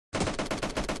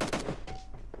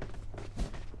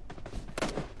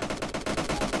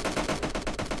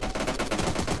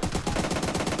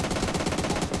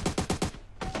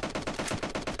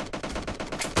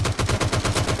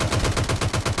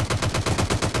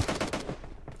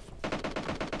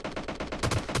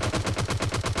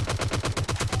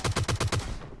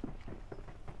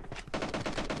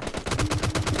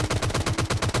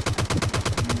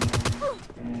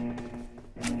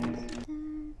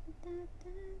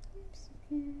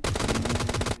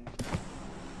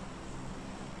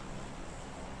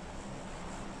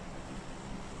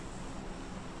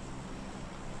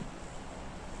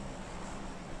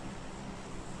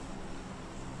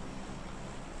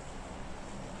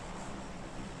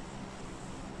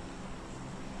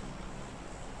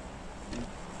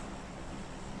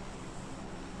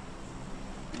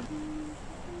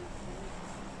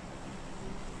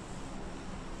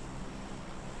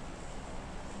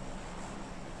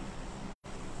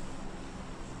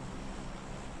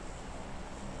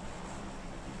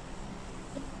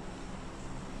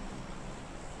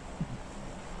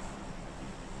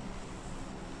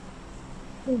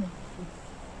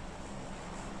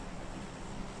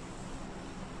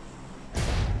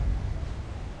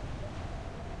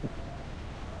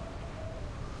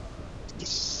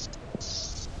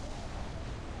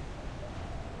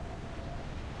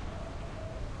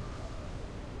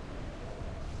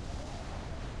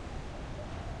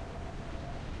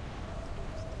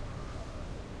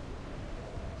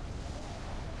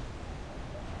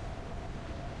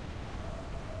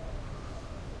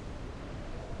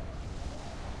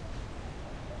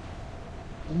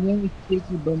Ano yung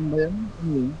sticky bomb ba yan?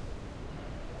 Ano yun?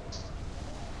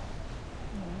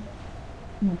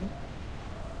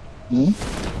 Hmm?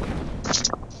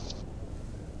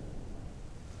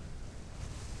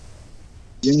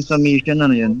 Yung sa mission,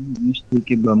 ano yan? Yung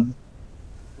sticky bomb.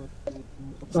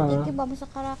 Sticky bomb sa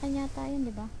Karakan yata yun,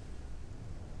 di ba?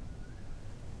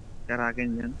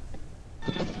 Karakin yan.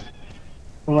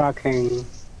 Rocking.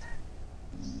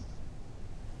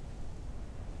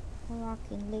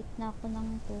 Karakan, late na ako ng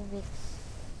 2 weeks.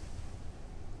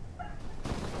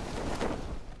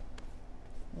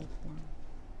 Wait lang.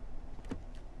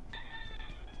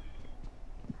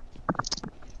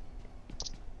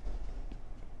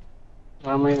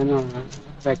 May ano,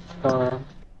 vector.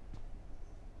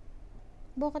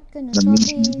 Bakit ganun?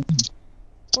 Sabi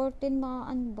 14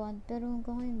 maka-unband, pero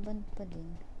hanggang ngayon band pa din.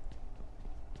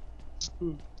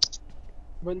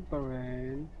 Band pa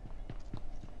rin.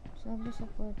 Sabi sa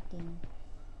 14.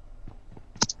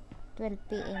 12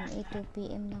 PM, 2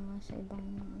 PM na nga sa ibang,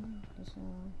 sa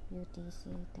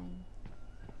UTC time.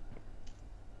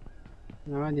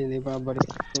 Hindi na ibabalik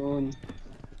doon.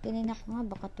 Tinina ko nga,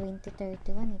 baka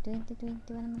 2031 eh. 2021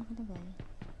 naman nakalagay.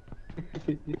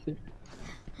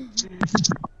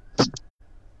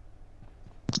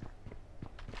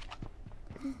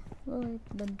 Wait,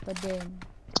 band pa din.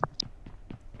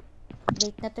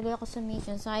 Late na tuloy ako sa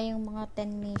mission. Sayang mga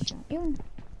 10 mission. Yun.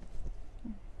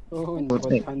 Bot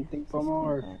hunting pa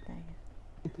more.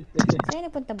 Saan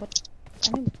napunta bot?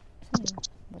 Ano? Saan yun?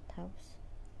 Bot house?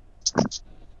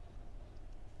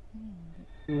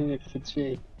 Exit siya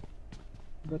eh.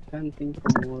 Bot hunting pa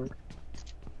more.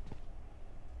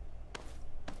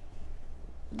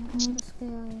 Anong oras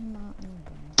kaya yung mga ano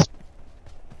ba?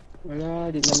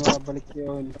 Wala, di na makabalik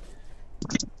yun.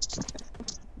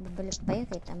 Babalik pa yun.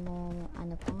 Kita mo,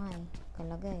 ano pa nga eh.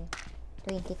 Kalagay.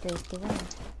 2021.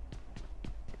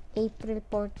 April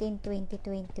 14,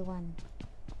 2021.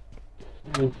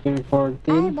 April 14?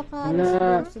 Ay, baka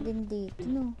alas 12 din dito.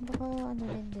 No, baka ano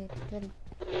din dito. 12.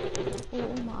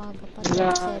 Oo, maaga pa.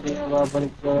 Wala, di na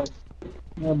makabalik yun.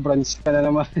 Branch ka na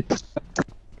naman.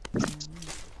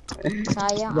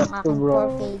 Sayang ang aking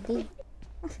 4KD.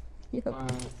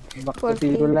 Back to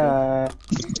zero lahat.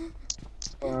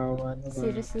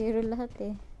 0-0 lahat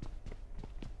eh.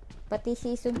 Pati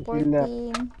season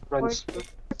 14.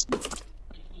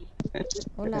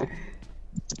 Wala.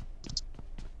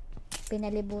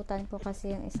 Pinalibutan ko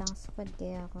kasi yung isang squad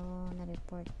kaya ako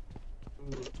na-report.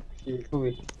 Siko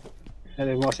eh.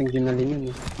 Alam mo kasing ginalingan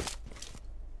eh.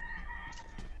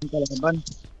 Yung kalaban.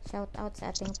 Shout out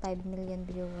sa ating 5 million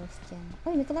viewers dyan.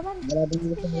 Uy, may kalaban! Kalaban.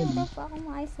 Wala pa akong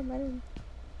maayos sa baril.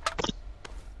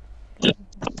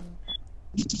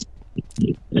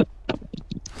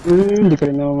 Hindi ko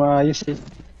rin naman maayos eh.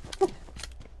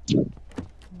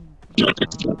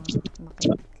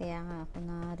 Kaya nga ako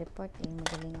na-report eh.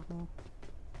 Magaling ako.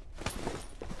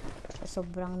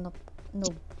 Sobrang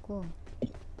noob ko.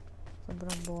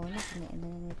 Sobrang bonus. May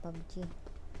ano na PUBG.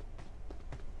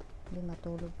 Hindi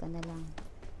matulog ka na lang.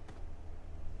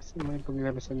 Kasi may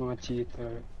paglaro sa mga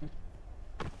cheater.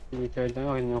 Cheater lang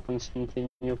ako. Kinukonstantin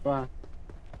nyo pa.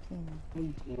 Sino?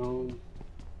 No.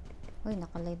 Uy,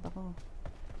 naka-live ako.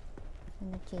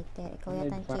 Ano cheater? Ikaw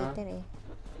yata ang cheater eh.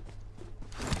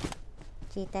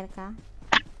 Cheater ka?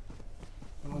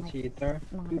 Mga cheater?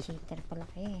 Mga cheater pala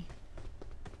kayo eh.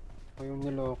 Ako yung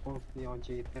niloko. Hindi ako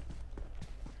cheater.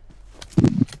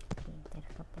 Cheater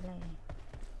ka pala eh.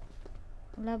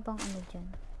 Wala bang ano dyan?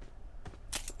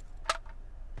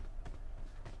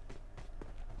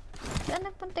 Saan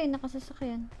nagpunta yung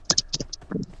nakasasakyan?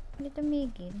 Hindi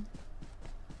tumigil.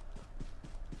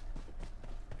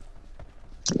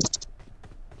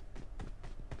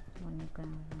 Ano ka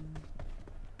lang.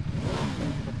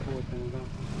 Kaputan lang.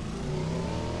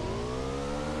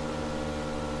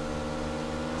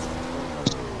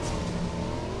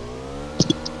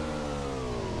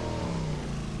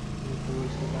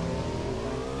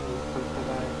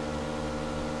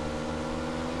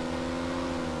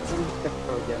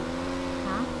 Sector dyan.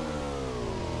 Ha?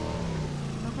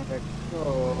 Bakit? Sector.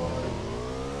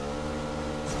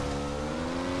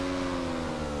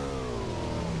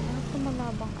 Bakit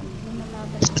lumalabang ka?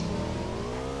 Lumalaban ang buhay.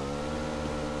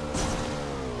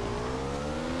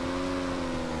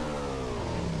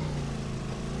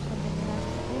 Sabi nila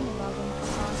sa akin, bago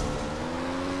makapasok.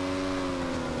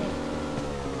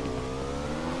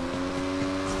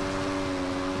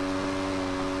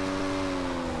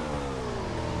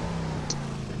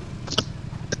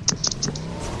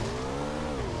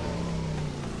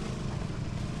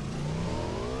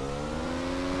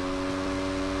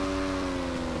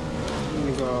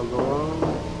 Ano gagawa?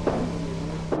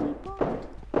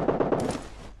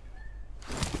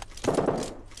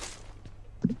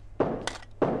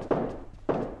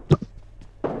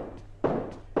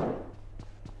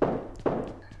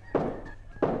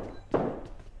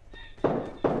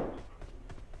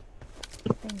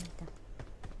 Pinita.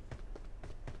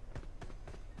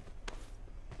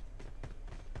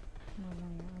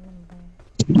 Mamaya, alam ba yun?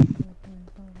 Ano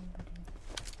pinagtulang ba rin?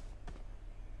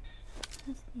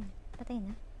 Nasaan yan? Patay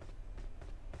na?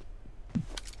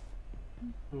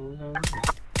 Wala.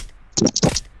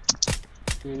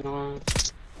 Yun na nga.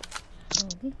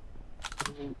 Okay.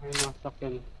 Ay,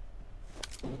 masakyan.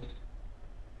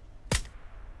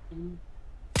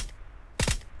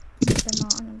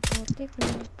 Tamaan ng puti.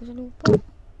 Kulog po sa lupa.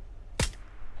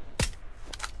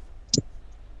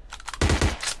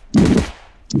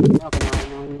 Kaya, kumain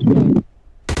na ako nito.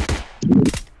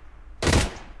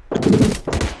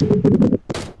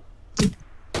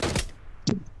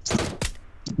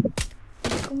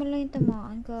 Hindi ko man lang yung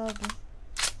tamaan. Gago.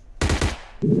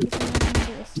 Hindi ko man lang yung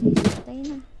DSC. Patay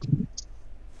na.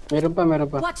 Meron pa, meron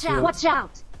pa. Watch out! Watch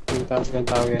out! Yung tawag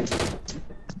yan.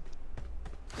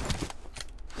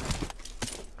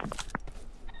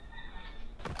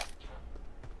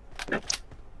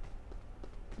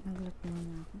 Naglat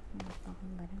muna ako. Naglat pa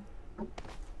akong barang.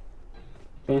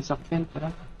 Kaya yung sakyan, tara.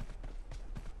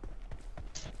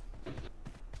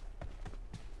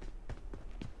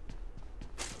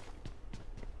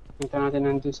 Punta natin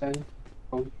nandun sa ano.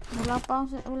 Wala pa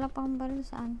akong barang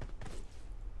saan.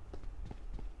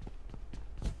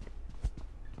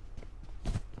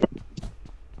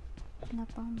 Wala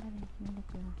pa akong barang. Naglat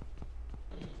lang.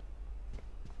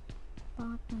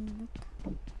 Pangat naglat.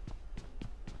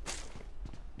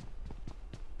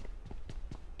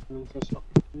 Anong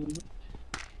sasakyan?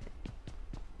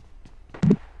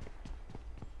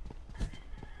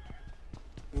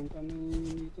 Ang tanong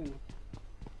dito, no?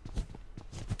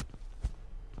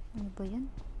 Ano ba yan?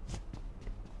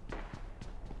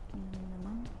 Ano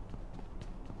naman?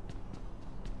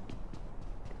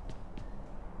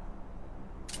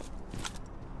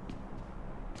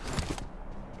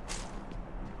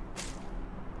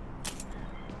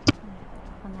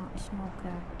 Ako na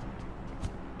smoker.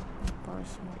 Power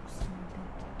smoke smoker.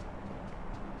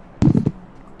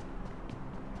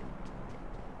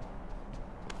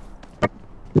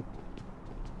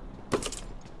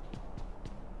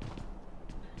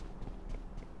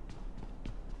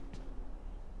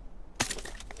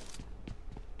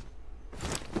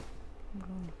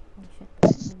 Oh shit,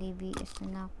 DBS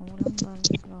na ako. Walang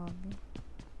balik, grabe.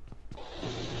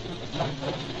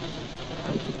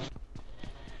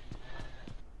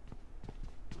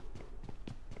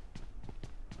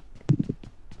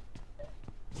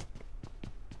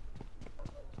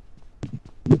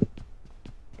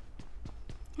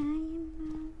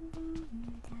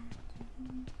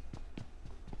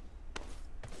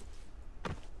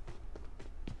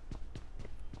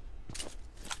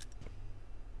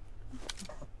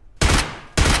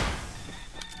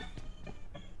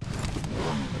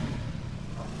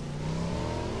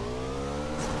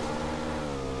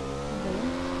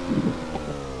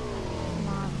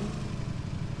 Mabi.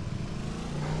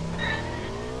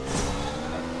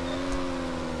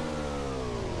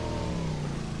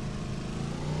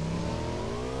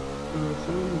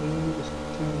 Saan ba yung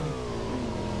sasakyan?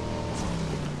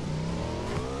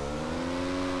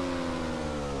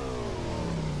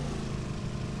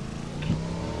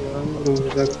 Yan, ang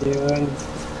sasakyan.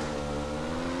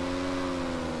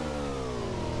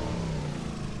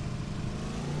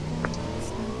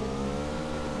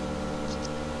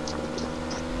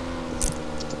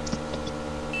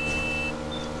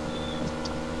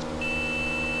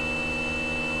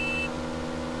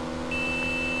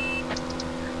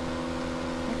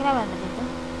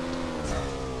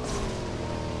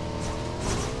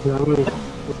 Lamang.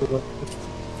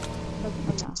 Bag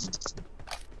pala ako.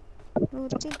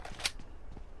 Luti.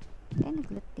 Kaya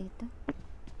naglat dito.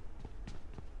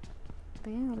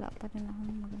 Kaya wala pa rin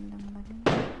akong magandang baril.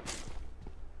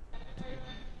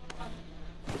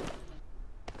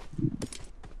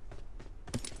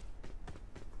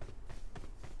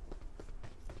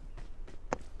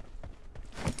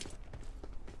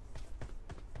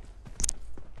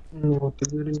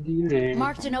 Tignan na rin din eh.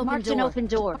 Marked an open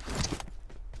door.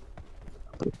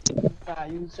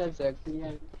 Yung sasag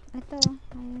niya. Ito,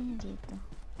 ayaw niya dito.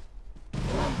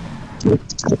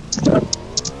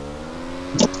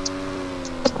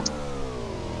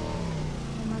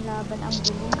 Lumalaban ang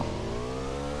gulo.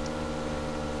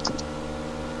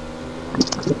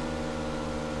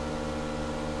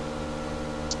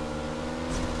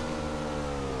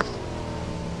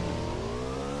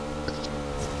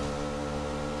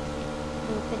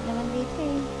 Lupit naman dito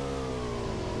eh.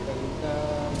 Ganda.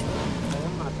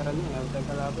 Ayun, matara na. Ayaw tayo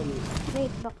kalaban eh.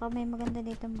 Wait, baka may maganda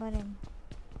dito ang baril.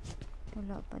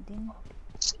 Wala pa din.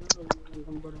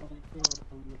 Ang barang ito.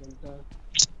 Ang maganda.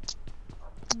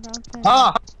 Wala pa.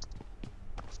 Ah!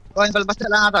 Kuhan, balbas na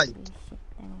lang atoy.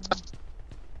 Shit talaga.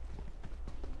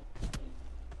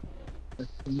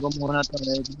 Kung ko muna na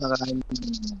ito, nakakain.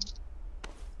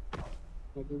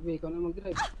 Nag-uwi, ikaw na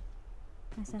mag-drive.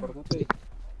 Nasaan? Parang ito eh.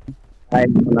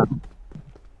 Kain mo lang.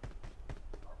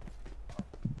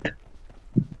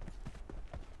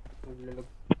 Naglalag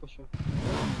ko siya.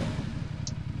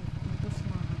 Nabus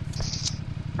na ako.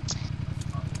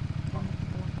 Gamit ko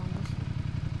pala pang bus.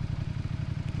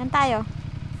 Saan tayo?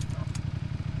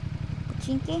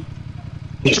 Puchinki?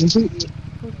 Puchinki.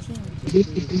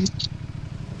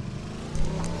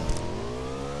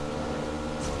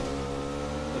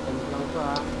 Teka mo lang ito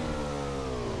ha.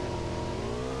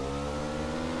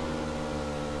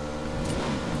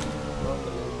 Oh,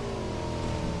 galing.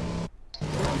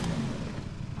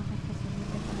 Bakit kasi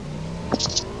dito pa?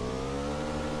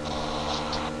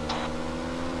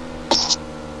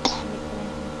 Hindi ko lang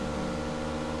nakikita.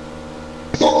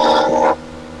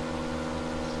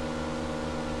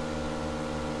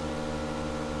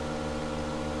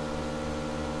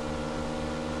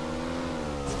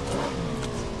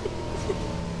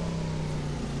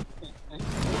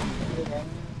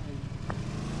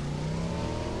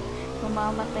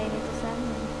 Mamamatay nito sa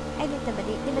amin. Ay, dito ba?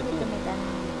 Di ba dito may daan?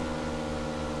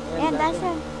 Ayan, daan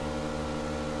siya.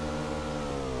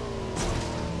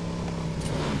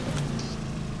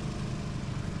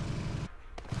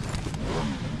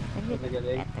 Saglit.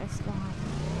 Galing. Letters ko nga.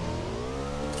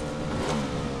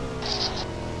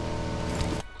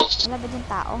 Wala ba dyan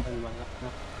tao? Ano ba na?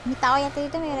 May tao yata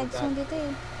dito. May red zone dito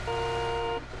eh.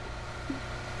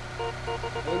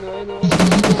 Ayun o, ayun o.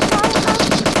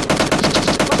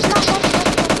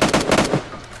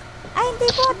 Ay, hindi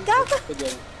bot. Gago. Ito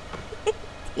dyan.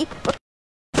 Ipot.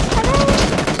 Aray!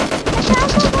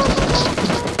 Nagkago.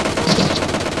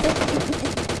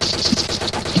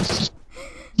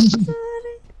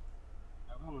 Sorry.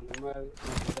 Tama, normal.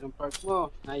 Ganda ng park mo.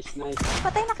 Nice, nice.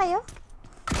 Patay na kayo?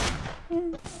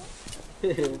 Yun.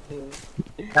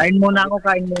 Kain muna ako,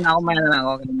 maya na lang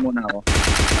ako, kain muna ako.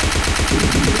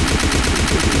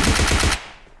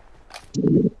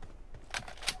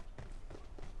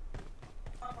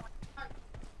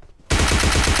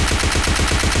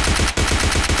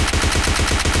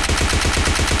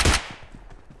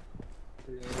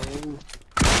 Galing.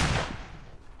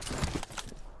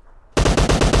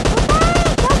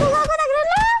 Patay! Gago,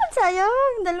 nag-reload!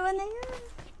 Sayang, dalawa na yun.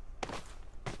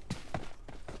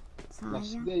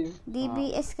 Last Sayang. day.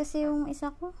 DBS kasi yung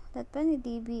isa ko. Dapat ni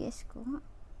DBS ko nga.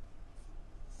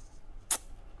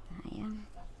 Sayang.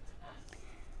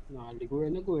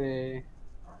 Nakaliguan ako eh.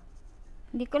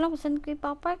 Hindi ko lang kung saan ko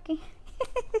ipapark eh.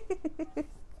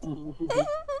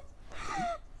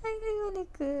 Ay, huli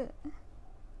ko.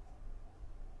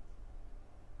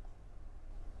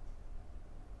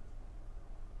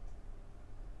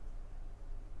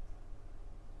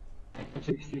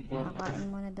 Kakain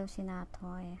muna daw si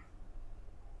Natoy.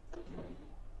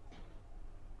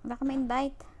 Wala ka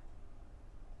ma-invite.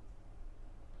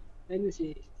 Ano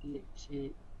si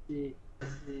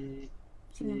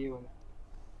Sino? wala.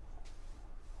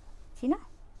 Sino?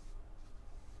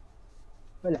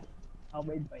 Wala. Ako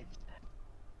ba invite?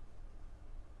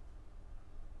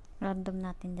 Random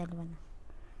natin dalawa na.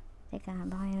 Teka nga,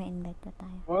 baka may invite pa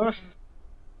tayo. Oh,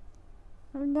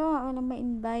 Wala, walang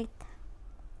ma-invite.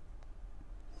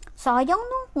 Sayang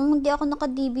no, kung hindi ako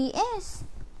naka-DBS.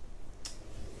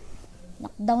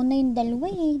 Knockdown na yung dalawa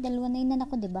eh. Dalawa na yun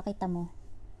ako, diba? Kita mo.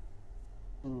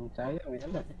 sayang.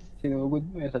 Wala. Sinugod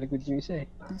mo eh. Sa likod yung isa eh.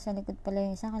 Nasa likod pala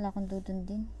yung isa, kala kong dudun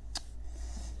din.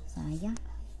 Sayang.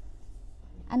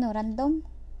 Ano, random?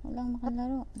 Walang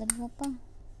makalaro. Dalawa pa.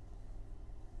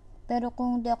 Pero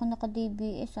kung hindi ako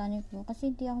naka-DBS, ano ko?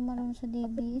 Kasi hindi ako marunong sa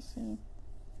DBS eh.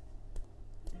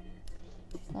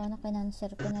 Sana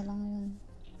kinanser ko na lang yun.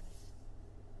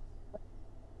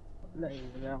 Wala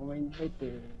akong ma-invite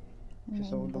eh.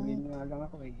 Sasologin nga lang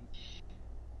ako eh.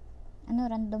 Ano,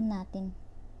 random natin?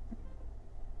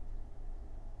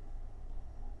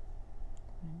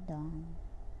 Random.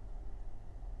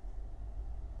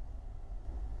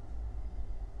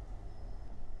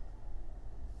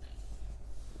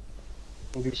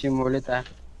 English mo ulit ah.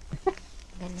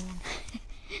 Galing.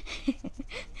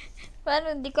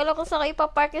 Paano? Hindi ko alam kung saan kayo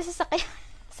papark yung sasakyan.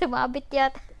 Sumabit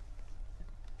yata.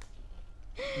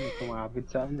 Hindi tumabit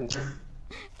sa amin.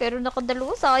 Pero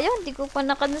nakadalawa, sayang. Hindi ko pa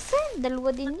nakanasin.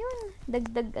 Dalawa din yun.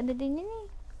 Dagdag ano din yun eh.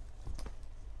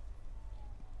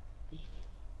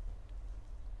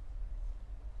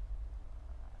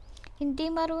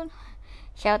 Hindi marunong.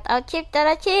 Shout out, Chip.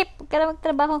 Tara, Chip. Huwag ka na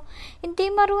magtrabaho. Hindi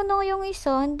marunong yung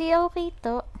iso. Hindi ako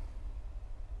kito.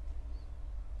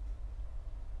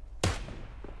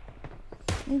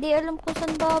 Hindi alam kung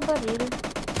saan babaril.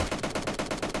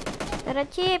 Tara,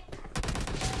 Chip.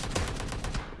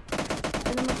 Huwag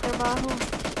ka na magtrabaho.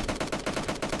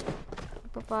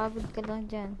 Papagod ka lang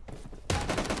dyan.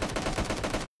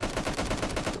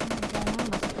 Diyan na,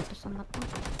 masakit ito sa mata.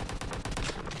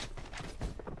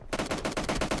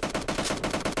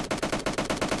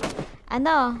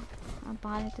 Ano? Ang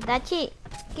pangalan ito. Dachi,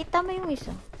 kita mo yung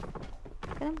isa.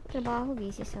 Huwag ka na magtrabaho,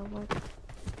 busy sa work.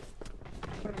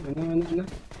 Ano?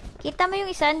 Kita mo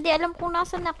yung isa, hindi alam kung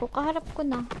nasan ako. Kaharap ko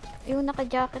na. Yung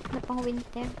naka-jacket na pang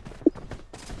winter.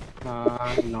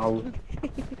 No.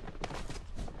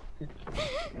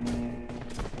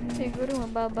 Siguro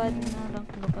mababa din na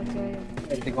rank mo kagaya.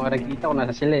 Hindi ko nga nakita kung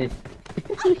nasa sila eh.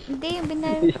 Hindi, yung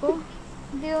binaril ko.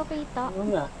 Hindi ko kita.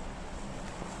 Oo nga.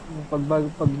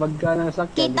 Pagbag ka ng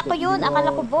sakyan. Kita ko yun,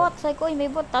 akala ko bot. Sabi ko,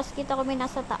 may bot. Tapos kita ko may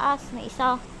nasa taas na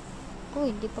isa.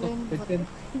 Uy, hindi pala yung bot.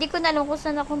 Hindi ko na alam kung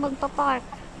saan ako magpa-park.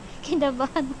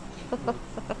 Kinabahan ako.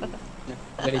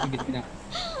 Garigit na.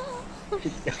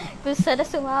 Kung saan na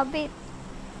sumabit.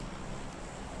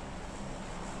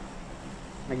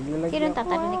 Naglalag Sino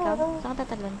tatalon ikaw? Saan ka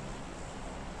tatalon?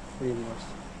 Primos.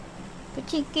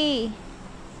 Kuchiki.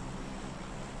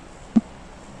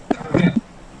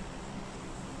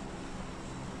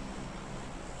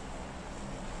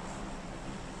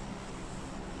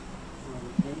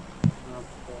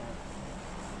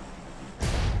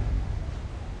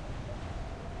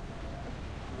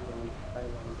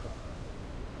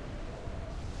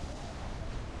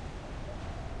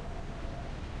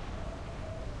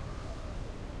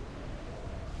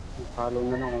 Follow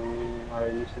na lang kung ayaw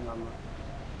niyo si mama.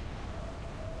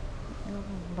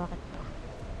 Bakit pa?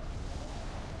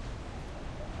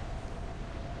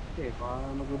 Okay, baka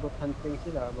mag-bot hunting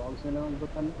sila. Baka gusto na lang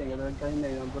mag-bot hunting. Gano'n kayo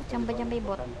na yung bot. Saan ba dyan may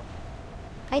bot?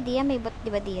 Ay, diyan may bot.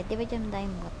 Diba diyan? Diba dyan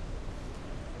tayong bot?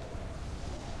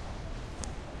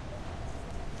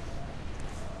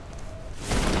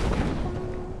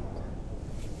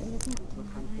 Bot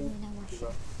hunting, diba?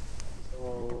 So,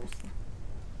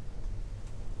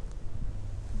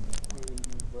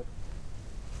 bot.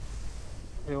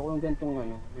 Ayoko yung gantong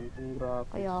ano, gantong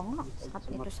graphics. Kaya nga, sakat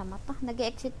nito sa mata.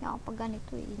 Nag-exit nga ako pag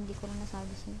ganito eh. Hindi ko lang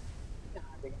nasabi sa'yo.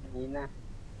 Kanina.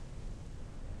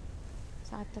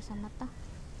 Sakit to sa mata.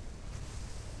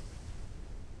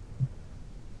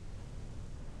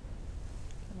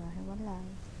 Wala.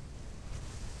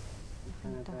 Isa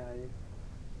na tayo.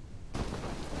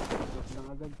 Bot lang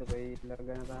agad, sabay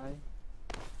larga na tayo.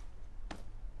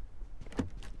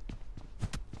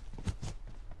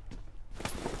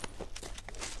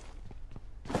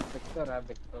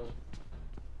 Vector.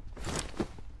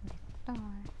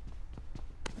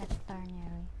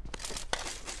 Veterinary.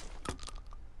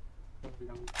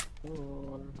 Walang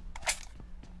vector.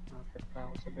 Nakapit pa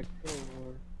ako sa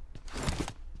vector.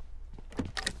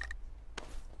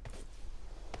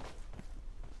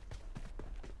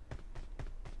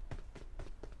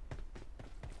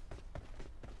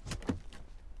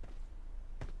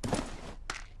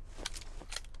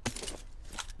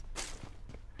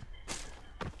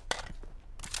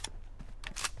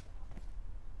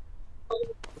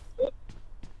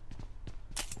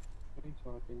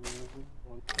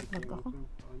 Lag ako.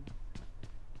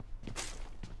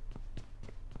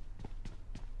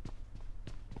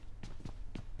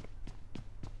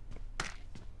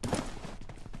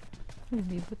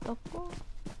 Bibot ako.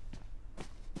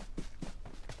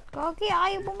 Kagi,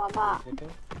 ayaw bumaba.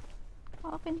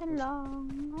 Akin na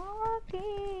lang.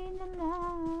 Akin na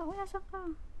lang. Uy, nasan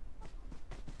ka?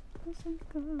 Nasan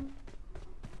ka?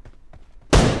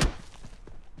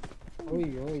 Uy.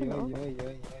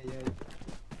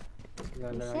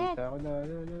 Lalangita ako na.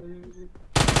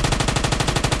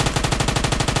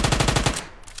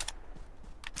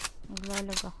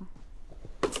 Naglalag ako.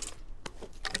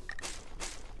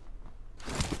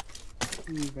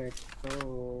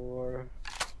 Vector.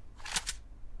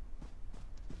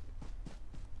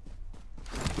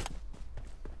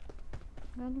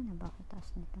 Galing na ba ako taas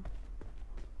nito?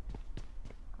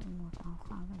 Kalimutan ko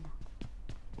kaagad ah.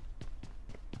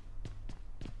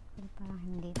 Pero parang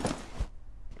hindi.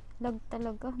 Lag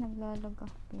talaga. Naglalag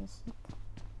ako. Basic.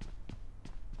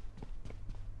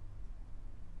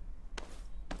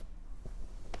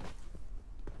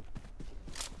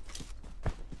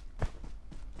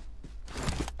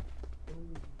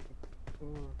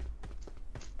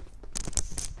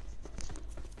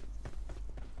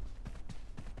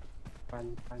 Pan.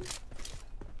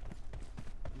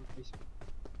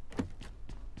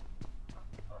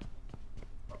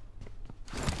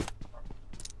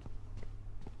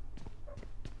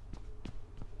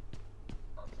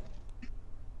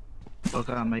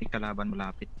 Pagka may kalaban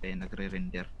malapit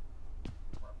nagre-render.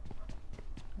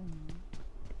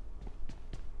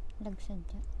 Lag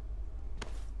sadya.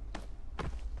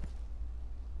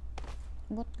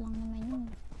 Bot lang naman yun.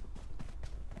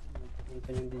 Punta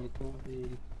nyo dito.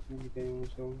 Hindi kayo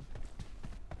usong.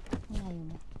 Malayo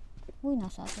ba? Uy,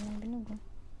 nasa atin ang binog oh.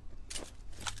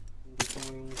 Hindi ko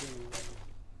ngayon dyan.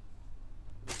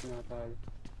 Dito na tayo.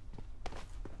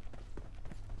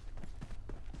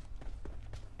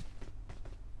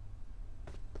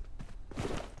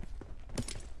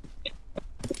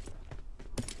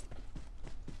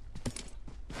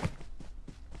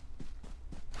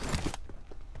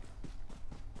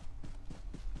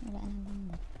 Wala na bang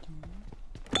bot dyan?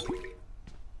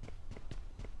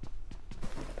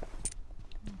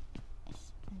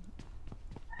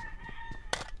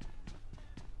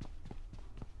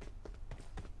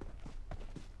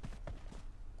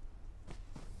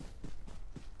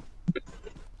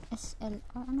 SLR?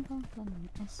 Ano ba ang plano?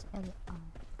 SLR.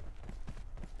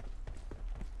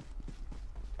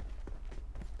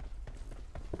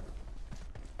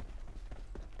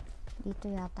 Dito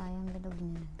yata yung bilog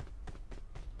niyan.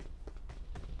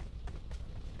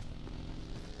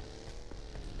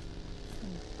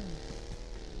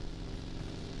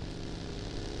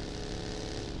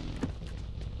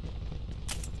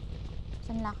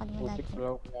 Saan lakad mo Putik dati? pala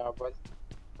ako kalaban.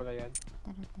 Pala yan.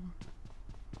 Tara.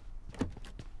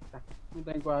 Punta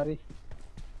yung quarry.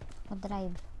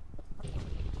 Mag-drive.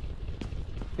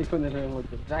 Hindi ko na lang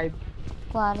mag-drive.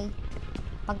 Quarry.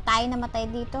 Pag tayo namatay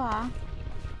dito ha.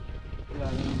 Wala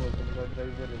na yung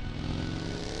mag-driver eh.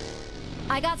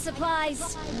 I got supplies.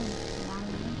 Wala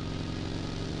na yun.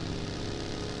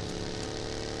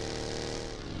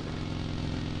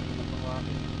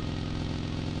 Napakawaki.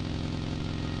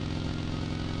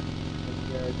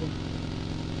 Mag-drive.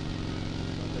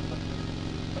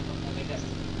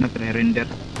 Nagre-render.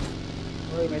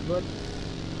 Oy, may bot.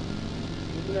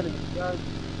 Dito na rin. Yan.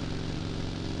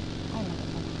 Ay,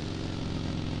 nakita na.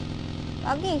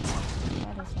 Pagi!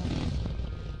 Sorry.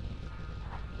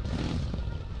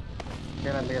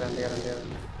 Tiran.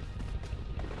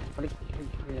 Balik.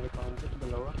 Ay, counter.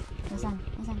 Dalawa. Nasaan?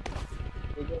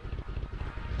 Ego.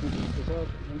 Isa.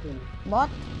 Nandun.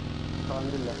 Bot? Sa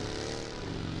kanila.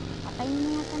 Patayin mo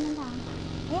yata na lang.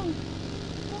 Ayan.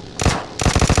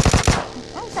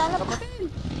 Ay, salap pa.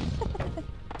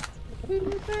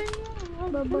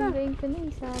 Babanggain ko na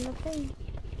eh. Salap pa eh.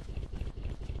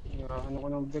 Ano ko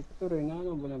ng vector eh.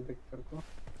 Ano ba ng vector ko?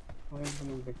 Ano ba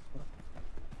ng vector?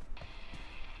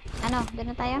 Ano? Doon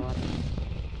na tayo?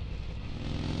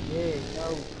 Yay,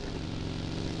 ciao.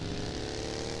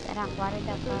 Tara, quarry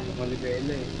daw.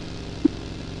 Malibela eh.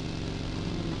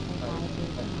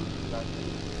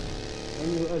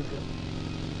 Ano yung ad?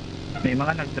 May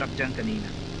mga nag-drop dyan kanina.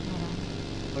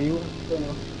 May yung ad ko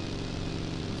no?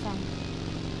 Saan?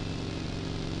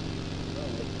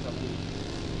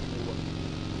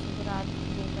 Sigurado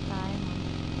dito tayo ha.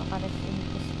 Baka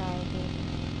rest-in-peace tayo dito.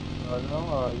 Ano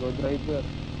nga, go driver.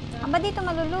 Ba dito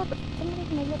malulot? Saan mo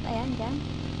dito malulot? Ayan, dyan.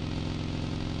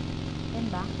 Yan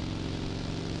ba?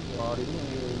 Quarry mo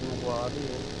eh, yung quarry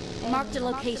eh. Ayan. Mark the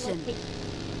location.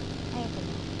 Ay, ito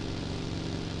na.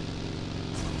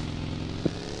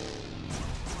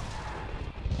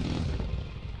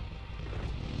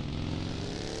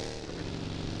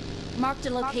 Mark the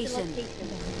location.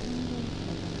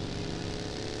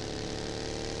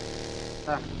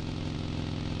 Ah,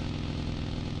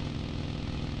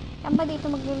 Saan ba dito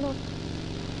maglulot?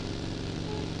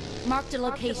 Mark the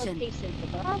location.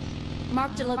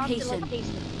 Mark the location.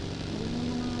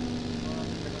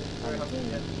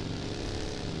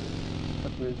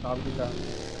 May kabila.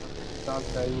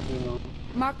 Kabila yung no.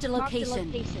 Marked a location.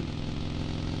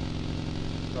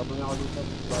 Bago na ako dito.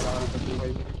 Wala ka ng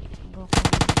pagbuhay. Boko.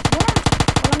 Yan!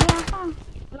 Walang niya ka.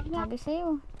 Sabi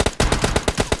sa'yo.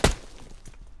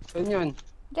 Saan yun?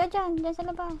 Diyan sa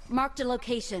labas. Marked a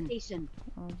location.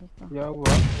 Oh, dito. Yawa.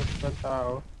 Saan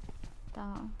tao?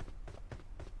 Tao.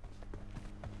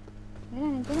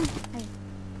 Yan, nandiyan na. Ay.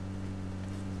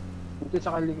 Dito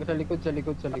sa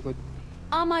likod.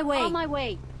 On my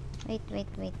way.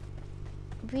 Wait.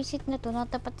 Visit na to,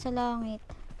 natapat sa langit.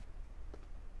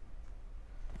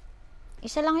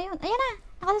 Isa lang yun. Ayan na!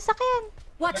 Nakasasakyan!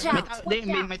 Watch May out. tao,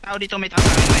 may tao dito, may tao.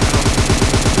 May tao.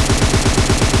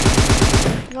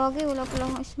 Gagi, wala pa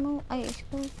lang smoke. Ay,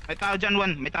 smoke. May tao dyan,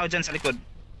 Juan. May tao dyan sa likod.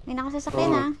 May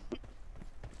nakasasakyan ha.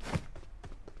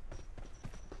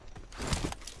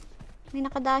 May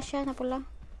nakadasya na pula.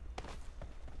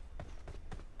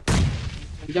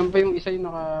 Diyan pa yung isa yung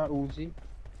naka-Uzi.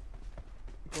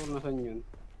 Ikaw nasan yun?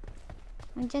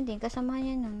 Nandiyan din, kasama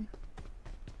niya nun.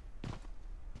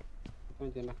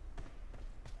 Ito dyan na.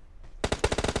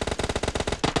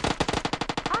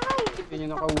 Ay! Yun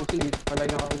yung naka-Uzi. Dito pala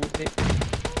yung naka-Uzi.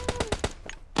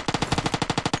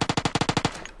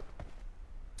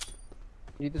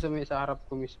 Dito sa harap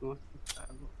ko mismo.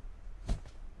 Tago.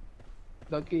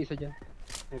 Load ko yung isa dyan.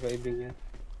 Reviving yan.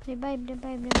 Revive.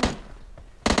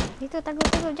 Dito, tago.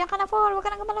 Diyan ka na, Paul. Huwag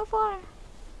ka nang gumalaw, Paul.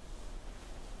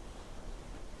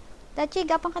 Dachi,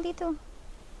 gapang ka dito.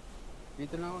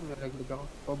 Dito lang ako. Nalaglag ako.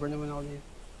 Cover naman ako dito.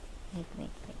 Wait.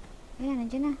 Ayan,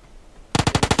 nandiyan na.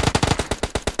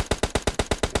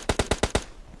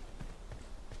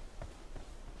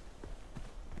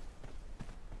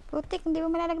 Putik, hindi mo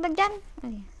malalagdag dyan.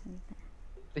 Ay,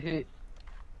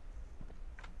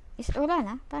 wala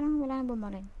na. Parang wala na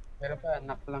bumarin. Pero pa,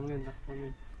 knock lang yun.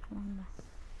 Ano ba?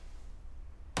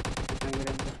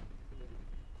 Nangirap na.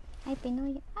 Ay,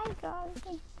 Pinoy. Ay,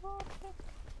 gagi. Putik.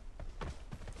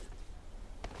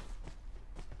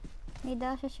 May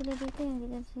dasha sila dito. Hindi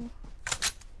dito sila.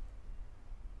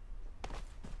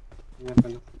 Nangirap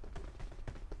na.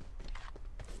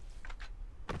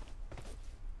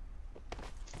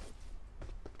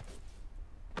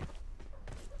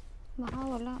 Baka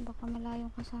wala. Baka malayo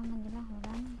kasama nila.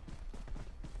 Wala na.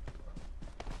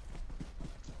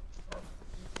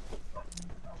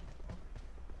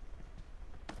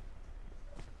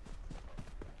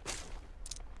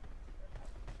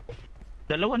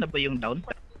 Dalawa na ba yung down?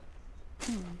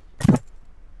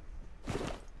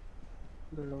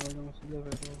 Dalawa lang sila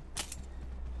pero...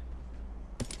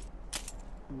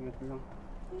 Ingat lang.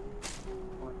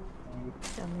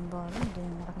 Daming bala. Hindi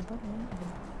na malaking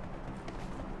bala.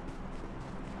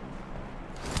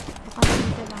 Baka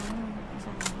dito lang yun.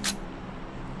 Kasama yun.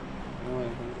 Oo,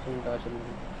 yung tasya mo.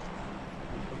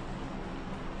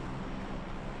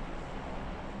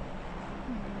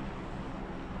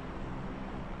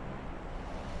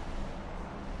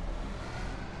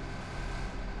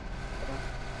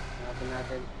 Hanapin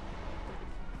natin.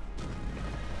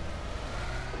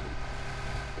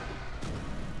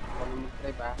 Kami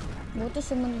mag-try pa. Buto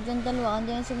sumunod dyan dalawa.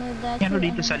 Hindi na sumunod dati. Ano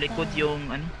dito sa likod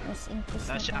yung ano? Mas increase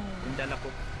na Tasha, tayo. yung dala ko.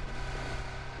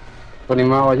 Kunin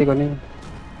mo ako kasi kunin.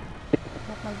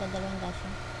 Ba't magdadalawang dasha?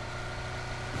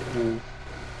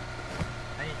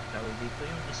 Ay, tawag dito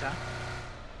yung isa.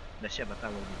 Dasya ba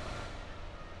tawag dito?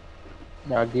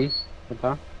 Bagi.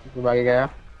 Ito. Bagi kaya?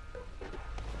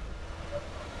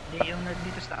 Hindi, yung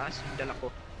dito sa taas, yung dala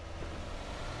ko.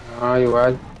 Ah,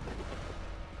 iwan.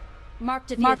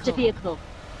 Marked a vehicle.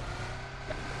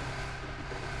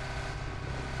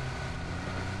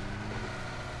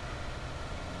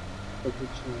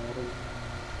 Pag-reach na rin.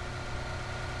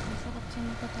 Masarap sa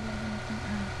mata talaga nitong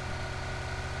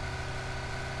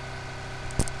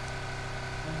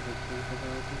Reach na ito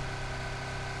natin.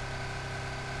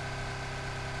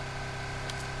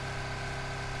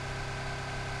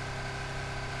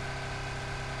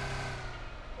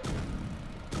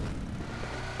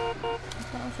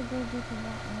 Basta ako siguro dito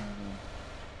ba?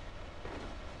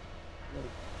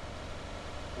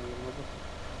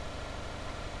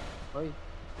 Hoy.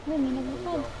 Uy, may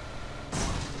naglakad.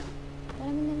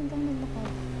 Parang may nalagang naglakad.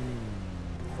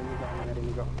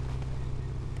 Narinig ako.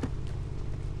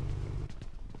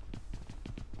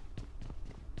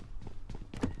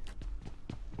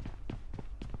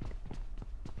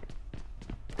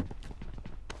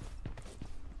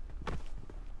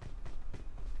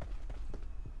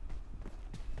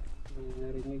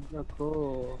 Narinig ako.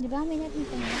 Di ba may natin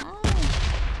pa niya?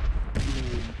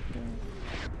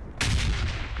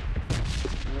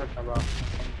 Ingat ka ba?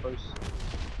 First.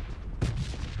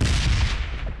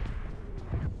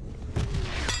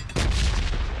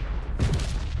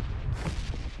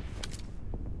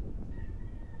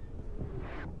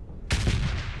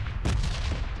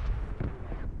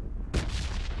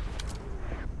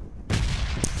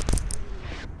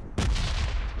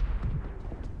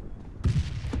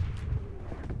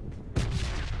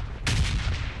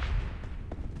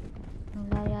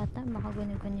 ata. Baka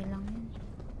guni-guni lang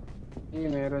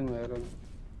yun. Meron.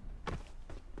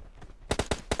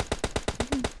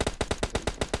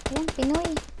 Ayan,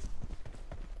 Pinoy.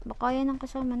 Baka yan ang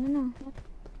kasama nun, oh.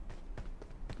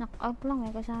 Knock-out lang,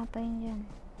 may kasama pa yun dyan.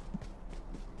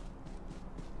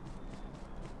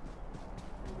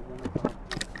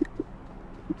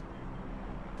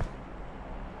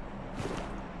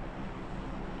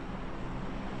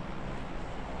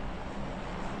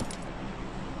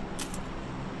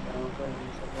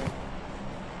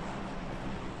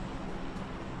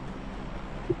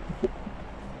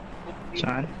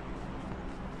 Saan?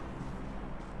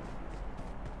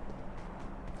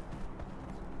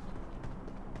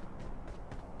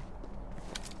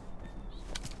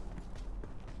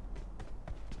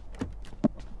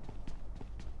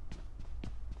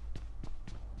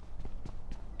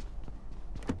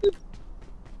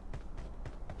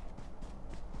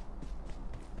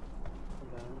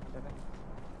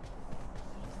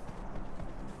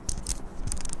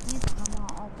 Ay, baka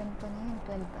mga-open ko na yun.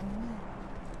 12 ano na.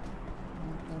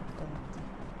 12:30.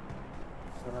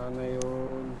 Sara na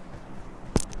yun.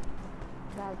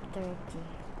 12:30.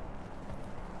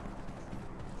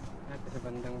 Natin sa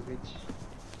bandang bridge.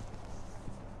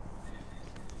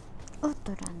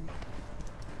 Autoran.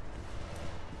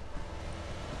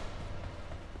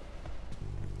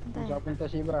 Kung saan punta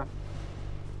Shiba?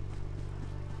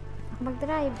 Ako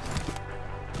mag-drive.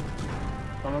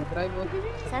 Pamag-drive o TV?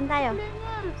 Saan tayo?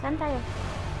 Saan tayo?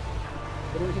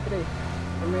 Pero si Trey.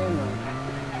 Ano yan o?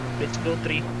 Let's go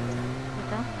 3.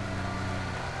 Dito?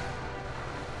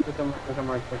 Ito sa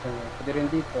mark pa siya. Pwede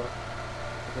rin dito.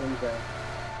 Pwede rin dyan.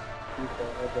 Dito.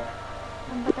 O dyan.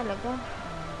 Saan ba talaga?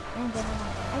 Ayan, dyan na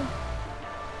lang. Ay!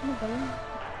 Ano ba yun?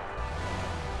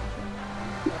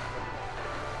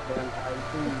 Dyan tayo.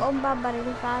 Ikaw ang babaril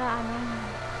para ano.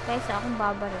 Kaysa akong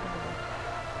babaril. Diba?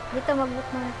 Dito, mag-book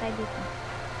muna tayo dito.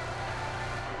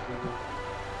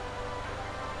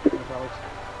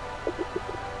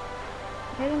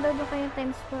 Meron daw doon kayo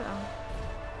times 4, ah.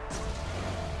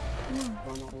 Ano?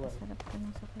 Sarap ka na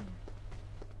sa kaya.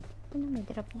 Ano, may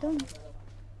drop doon.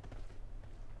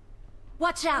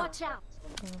 Watch out!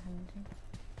 400.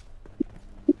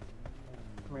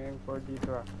 May M4 dito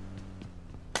ah.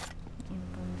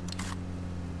 Info na.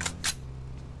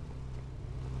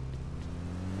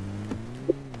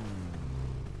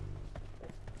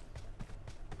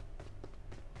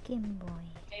 Kimboy.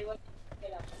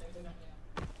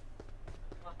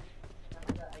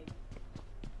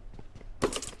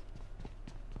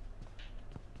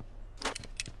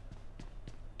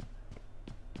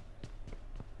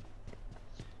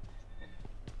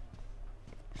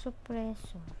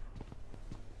 Suppressor.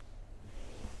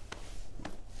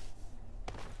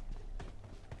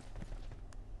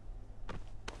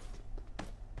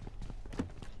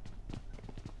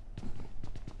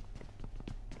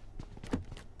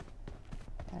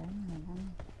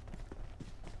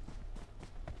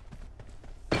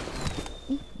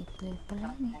 I-play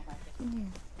pala yun eh. Ano yun?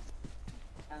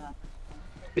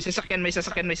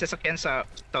 May sasakyan sa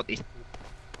southeast.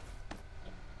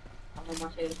 Ako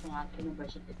masayos ng akin ng birth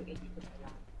certificate dito sa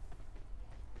lang.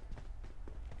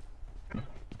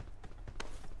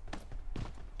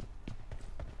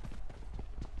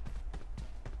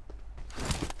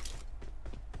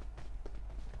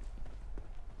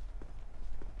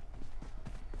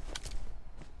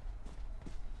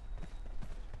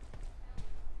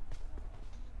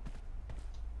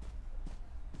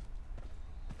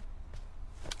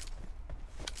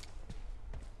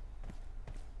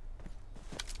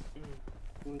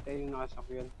 Pumunta yung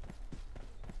nakasakyan.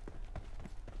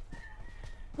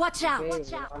 Watch out!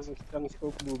 Okay, wala kang extra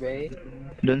scope, bube.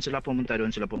 Doon sila pumunta.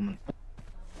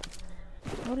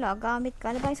 Wala, gamit ka.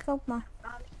 Ano ba yung scope mo?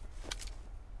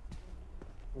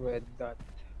 Red dot.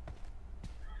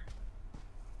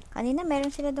 Kanina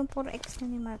meron sila doon 4x na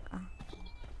ni Mark, ah.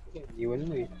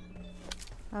 Iwan mo eh.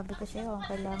 Sabi ko sa'yo, kung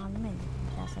kailangan mo eh.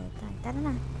 Sasaya tayo. Tara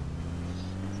na.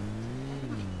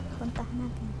 Puntahan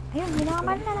natin. Ayun,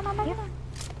 namamal na.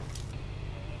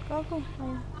 Gago.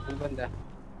 Ayun. Ang banda.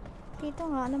 Dito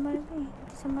nga, namal na eh.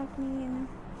 Dito sa Mark ni, ano.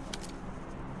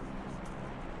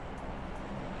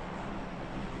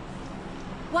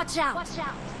 Watch out!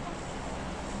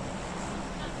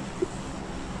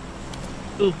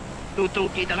 Two,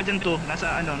 kita ka dyan to.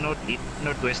 Nasa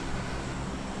northwest.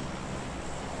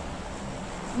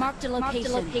 Mark the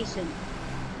location.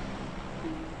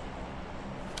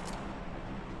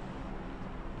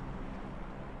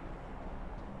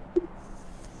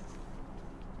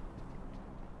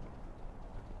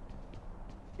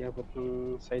 Iabot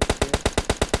ng side here.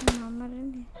 Namal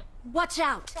na eh. Watch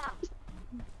out!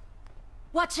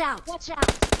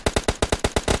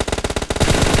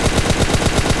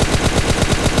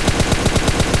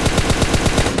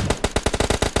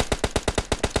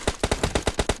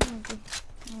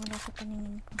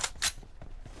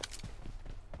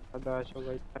 siya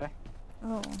white pre.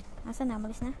 Oo. Asa na?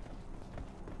 Malis na?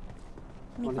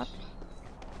 Mikot. Malis.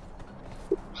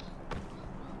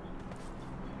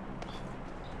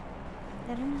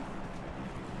 Tara na.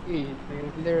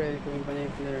 Yung flare eh. Kumin pa niya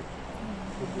yung flare.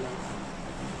 Good lang.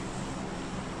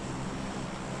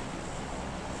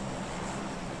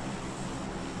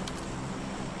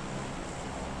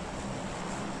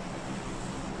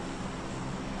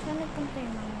 Saan nagpunta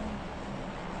yung mga yun?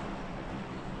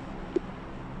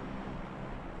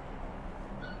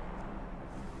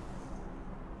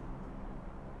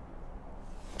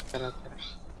 Tara.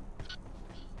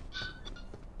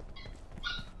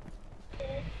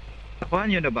 Nakuha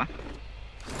nyo na ba?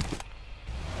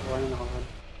 Nakuha na.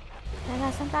 Tara,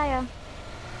 saan tayo?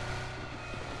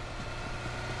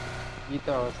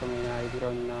 Dito sa may high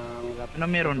ground ng laptop. Ano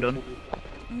meron doon?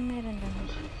 Ano meron doon?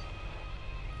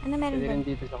 Ano meron Pwede doon? rin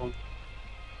dito sa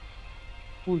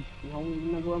Uy,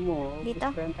 nagawa mo. Dito?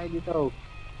 Friend tayo dito.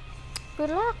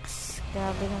 Relax.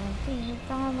 Grabe naman ito. Huwag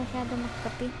ka nga masyado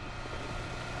magkapi.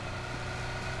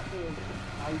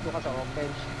 Dito ka sa open.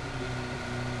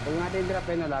 Huwag natin drop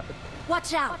eh, nalapit.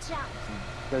 Watch out!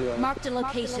 Dalawa. Marked a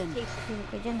location. Sige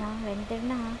ka dyan ha. Render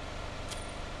na ha.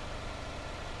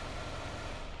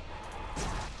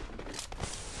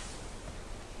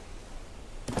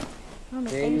 Oh,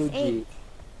 may times AUG. 8.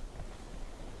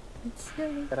 Let's go.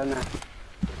 Tara na.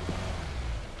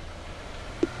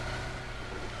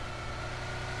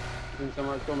 Dun sa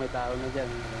mark ko, may tao na dyan.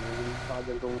 Baka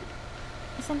dyan kung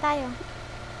Saan tayo?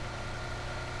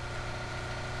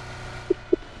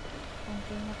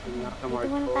 Okay na po. Tingnan sa Dito mark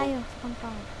muna ko. tayo sa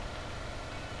compound.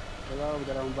 wala,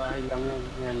 dalawang bahay lang yan.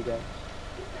 Yan dyan.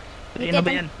 Ayun na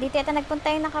ba yan? Dito yata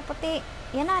nagpunta yung nakaputi.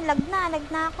 Yan na, lag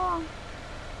na ako.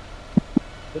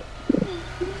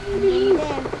 Hindi.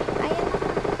 Ayan na.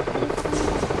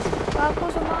 Bago,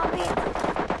 sumabit.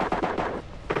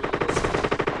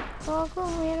 Bago,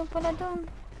 mayroon pala doon.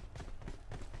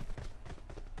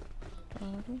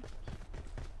 Sorry.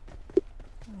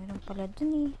 Mayroon pala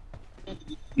doon eh.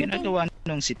 Ginagawa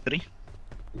nung C3.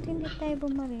 Buti hindi tayo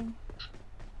bumaril.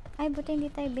 Ay, buti hindi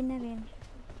tayo binaril.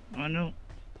 Ano?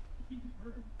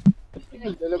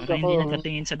 Ay, dalag Parang ako. hindi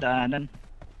nakatingin sa daanan.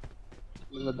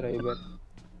 Mga driver.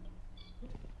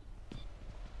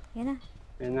 Yan na.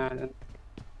 Yan na.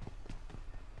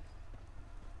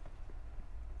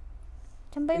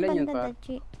 Saan ba yung Ilan yun banda, pa?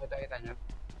 Dachi? Kita niya.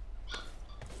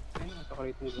 Ay, nasa ko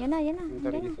rito. Yan na. Yung Yan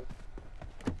tari na. dito.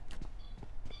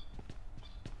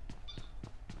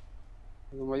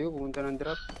 Lumayo, pumunta ng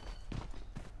drop.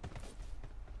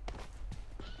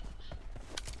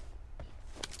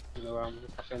 Ginawa mo sa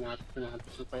sakyan natin.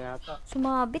 Sinahantos mo pa yata.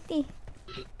 Sumabit eh.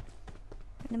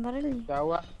 Namaril eh.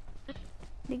 Gawa.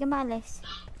 Hindi ka maalis.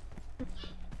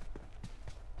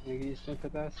 Nag-i-start ka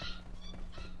taas.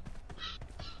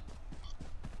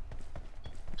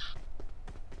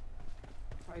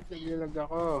 Kahit naglalag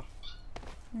ako.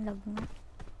 Lag na.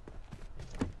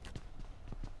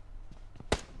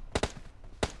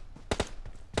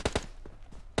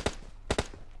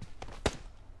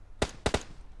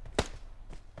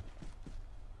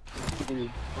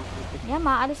 Yan,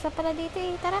 maalis na pala dito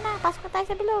eh. Tara na, pasok na tayo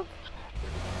sa bilog.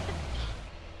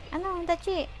 Ano,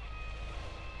 Dachi?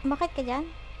 Bakit ka dyan?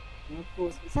 Ano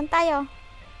po? Saan tayo?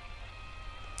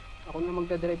 Ako na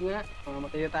magdadrive nga.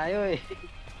 Mamatay na tayo eh.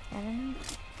 Tara na.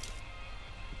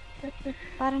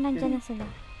 Para nandyan na sila.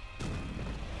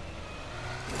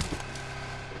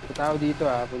 Sa tao dito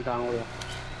ah, puntahan ko yan.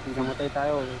 Hindi namatay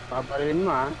tayo. Pakabarilin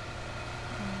mo ah.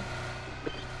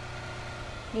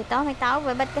 Dito, may tao.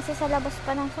 Ba't kasi sa labas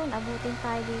pa ng zone? Abutin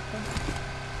tayo dito.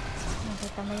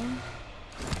 Nakita mo yan?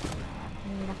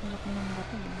 Ang laki-laki ng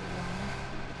bato.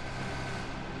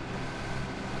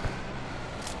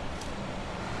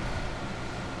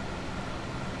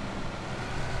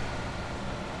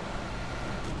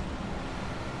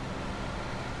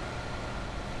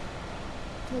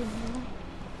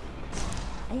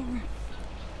 Ayan na.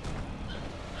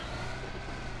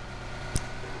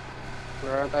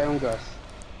 Wala na tayong gas.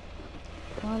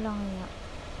 Walang nga.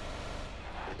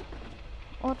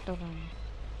 Auto run.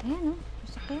 Ayan o.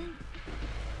 Gusto ko yan.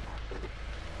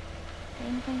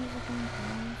 Kain tayo sa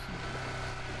compound.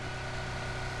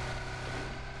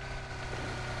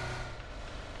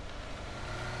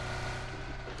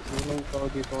 Walang tao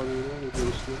dito kanina.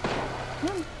 Nag-iis na.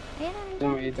 Yun. Ayan na. Ito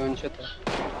may down shot ah.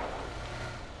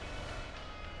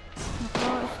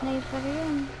 Naka-sniper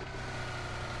yun.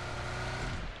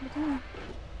 Ba't na?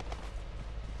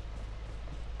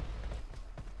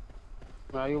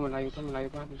 Malayo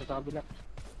pa. Dito sa kabila.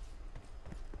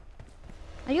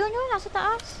 Ayun yun. Nasa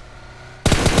taas.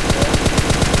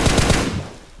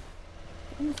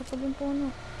 Ayun. Sa puling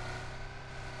puno.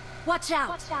 Watch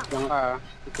out! Diyan ka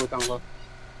ikutan ko.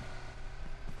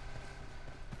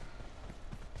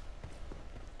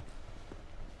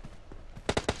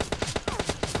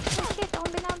 Oh shit,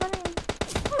 akong binabaril.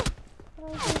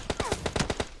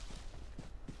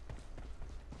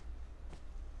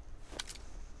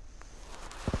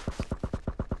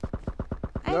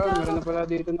 Ay, Yan, gago. meron na pala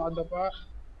dito nakadapa.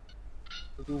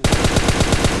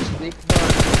 Snake bar.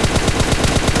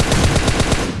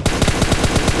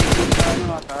 Snake sa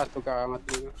ano, taas, pagkakangat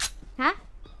mo. Ha?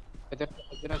 Ito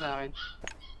na sa akin.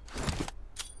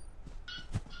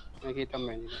 Nakikita mo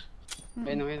yun.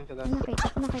 Ayun, ayun, sa taas. Nakita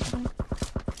ko.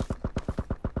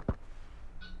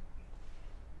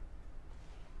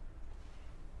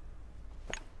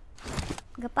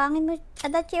 Gapangin mo.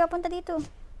 Adachi, papunta dito.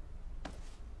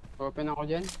 Open ako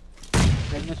dyan.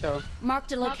 Red na siya, oh.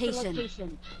 Marked a location.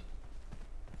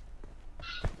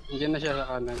 Diyan na siya sa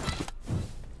kanan.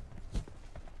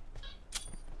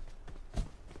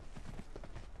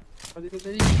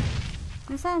 Dali.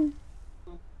 Nasaan?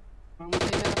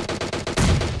 Mamatay na.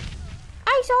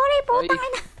 Ay, sorry, Ay, putang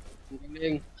ina. ang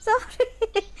galing. Sorry.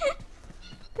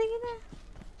 Tingin na.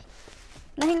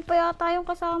 Nahil pa yata yung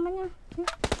kasama niya.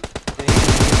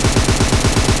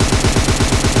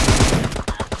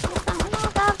 Putang ina,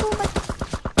 gago.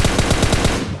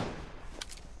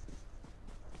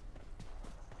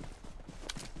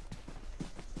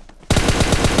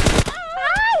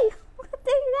 Ay!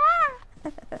 Putang na.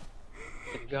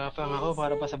 Nagapang ako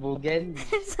para pa sa bugin.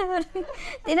 Sorry.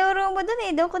 Tinuro mo dun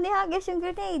eh. Doon ko nihagis yung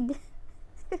grenade.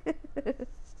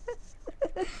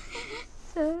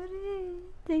 Sorry.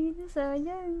 Tingin na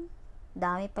sayang.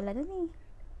 Dami pala dun eh.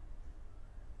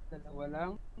 Dalawa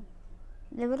lang.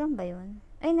 Level lang ba yun?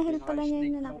 Ay, nahil pala niya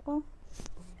yung anak ko.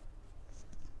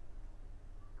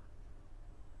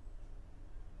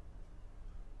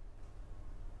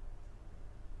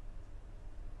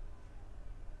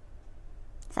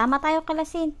 Sama tayo kala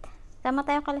Sint.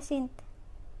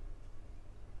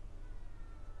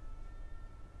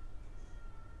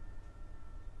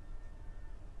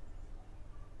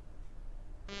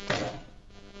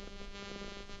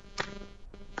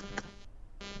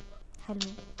 Hello.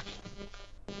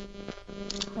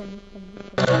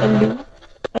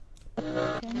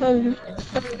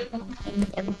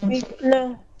 Wait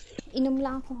lang. Inom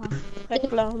lang ako ha.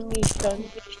 Reclamation.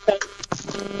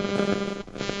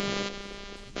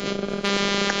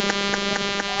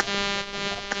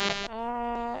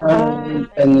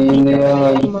 Kanina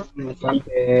yun.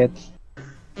 Masakit.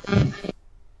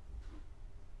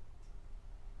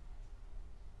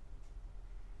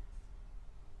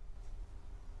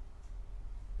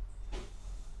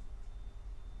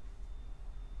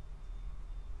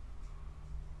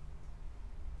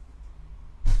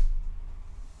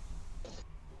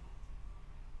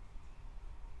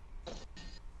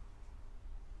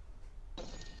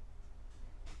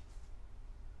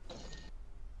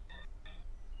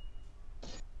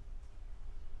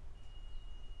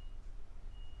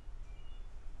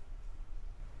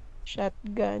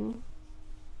 Shotgun.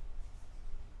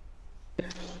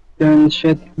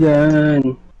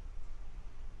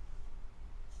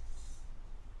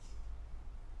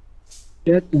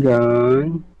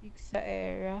 Shotgun. Big sa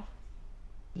era.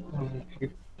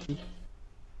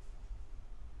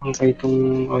 Okay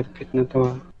itong outfit na to,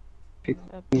 ah.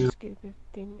 Tapos kay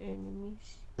 15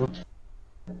 enemies.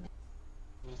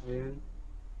 Ayan.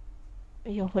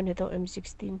 Ayoko na itong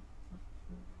M16.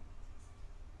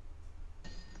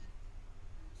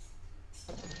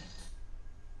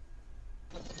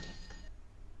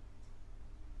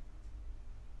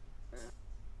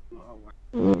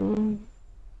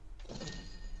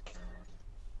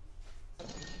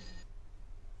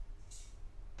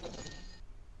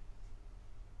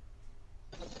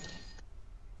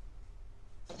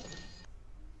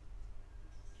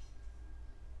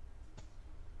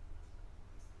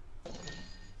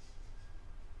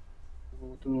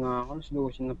 Gutom nga ako.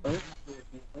 Lusin na pala.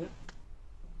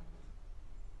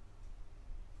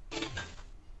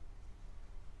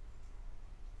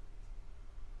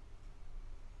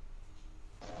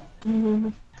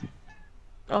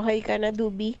 Okay ka na,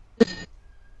 Dubi?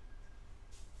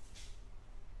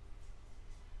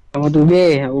 Ako,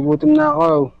 Dubi. Nagugutom na ako.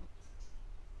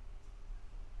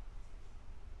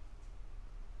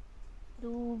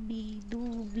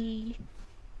 Dubi.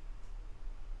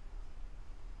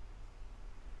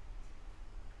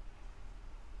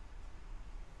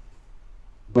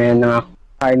 Ngayon na ako.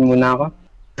 Kain muna ako.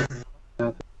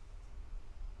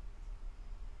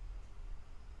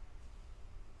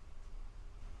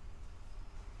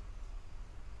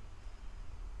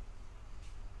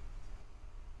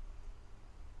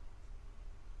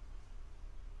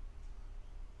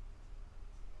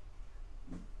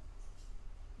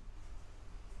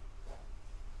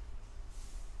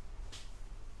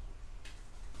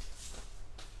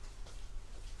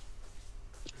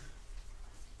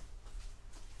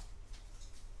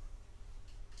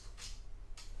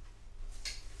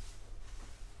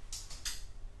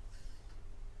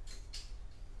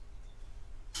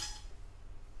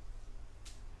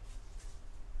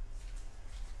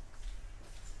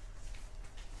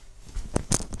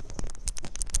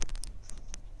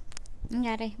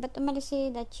 Nangyari. Ba't umalis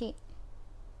si Dachi?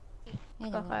 Ayun,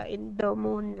 diba? Kakain daw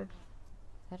muna.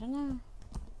 Tara na.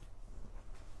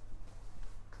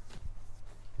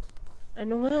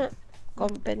 Ano nga?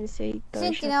 Compensator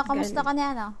Sin, kinakamusta shotgun. ka niya,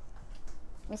 no?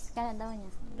 Miss ka na daw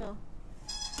niya. No.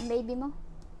 Yung baby mo?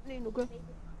 Nino ka?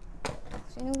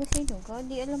 Sino ka?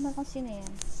 Di alam mo kung sino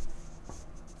yan.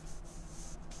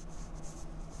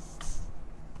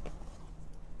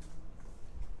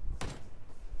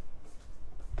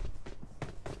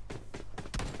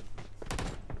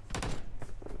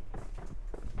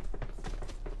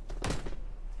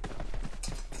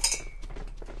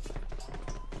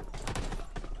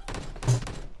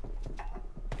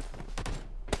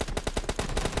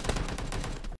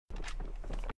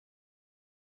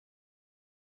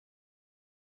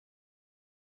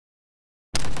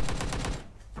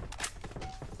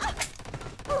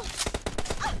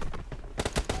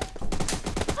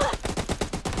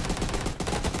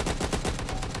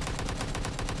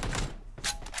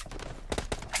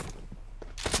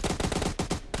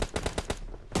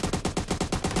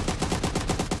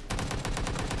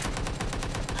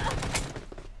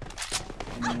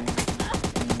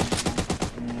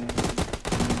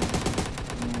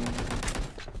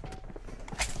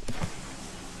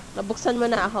 Nabuksan mo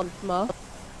na account mo?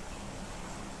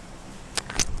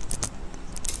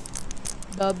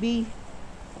 Dobby,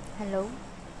 Hello?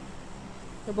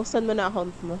 nabuksan mo na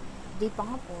account mo? Di pa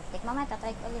nga po. Tek mamaya,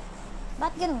 tatry ko ulit.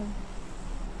 Ba't ganun?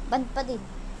 Band pa din.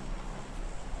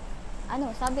 Ano,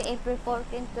 sabi April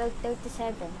 14,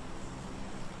 12:37.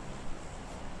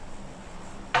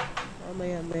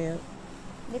 Maya.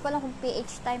 Hindi ko alam kung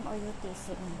PH time or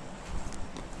UTC.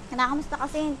 Kinakamusta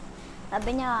kasi. Sabi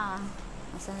niya,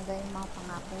 masa na daw yung mga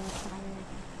pangako niya sa kanya.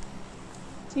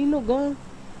 Sino ga?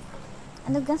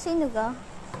 Ano gang sino ga?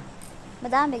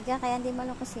 Madami ka, kaya hindi mo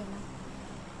alam kung sino.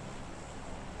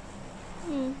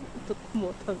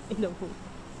 Tutumutang ina mo.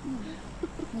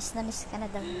 Miss na miss ka na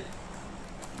daw.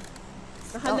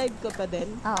 Naka-live ka pa din?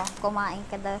 Oo, kumain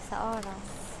ka daw sa oras.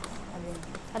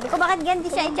 Sabi ko, bakit ganyan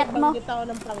siya i-chat mo? Mabanggit ako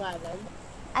ng pangalan.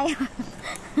 Ay,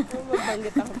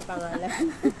 Mabanggit ako ng pangalan.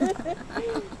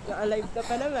 Naka-live ka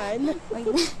pa naman. wait,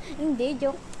 hindi,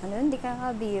 joke. Ano, hindi ka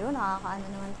nakabiro, nakakaano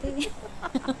naman ito eh.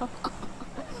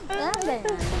 Sabi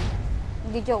na.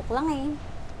 Hindi, joke lang eh.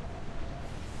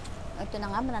 Ito na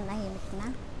nga, mananahimik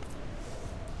na.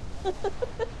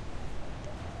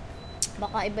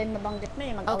 Baka iba yung mabanggit mo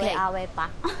eh, mag-away-away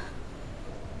pa.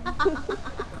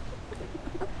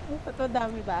 Ito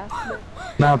dami ba?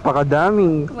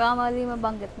 Napakadami. Baka mali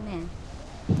mabanggit mo eh.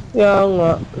 Kaya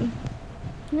nga.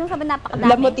 Yung sabi napakadami.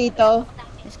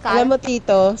 Alam mo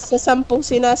tito, sa 10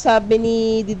 sinasabi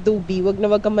ni Dubi, wag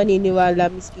kang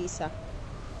maniniwala, Miss Kisa.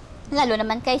 Lalo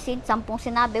naman kay Sid, 10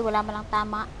 sinabi, wala man lang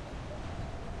tama.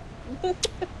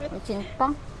 Sino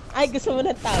pa? Ay, gusto mo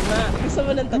ng tama. Gusto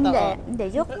mo ng totoo. Hindi,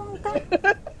 joke lang ka.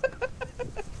 Huwag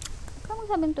ka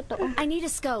magsabing totoo. I need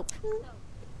a scope.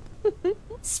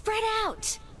 Spread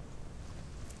out.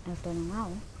 Ito na nga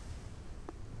oh.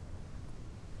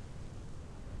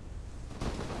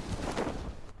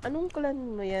 Anong clan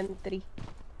mo yan, Tri?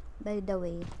 By the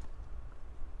way.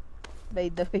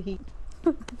 By the way.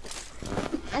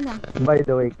 Ano? By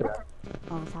the way, class.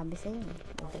 Oh, sabi sa'yo eh.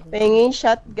 By the way. Penging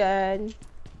shotgun.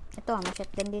 Ito, may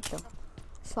shotgun dito.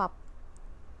 Swap.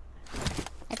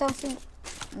 Ito,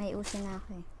 may usi na ako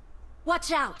eh.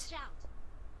 Watch out.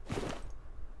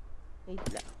 Wait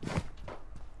lang.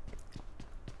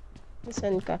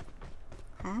 Saan ka?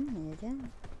 Ha? Ano dyan?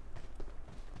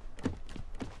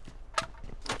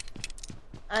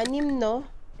 6, no?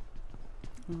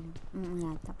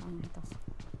 Yata pa ito.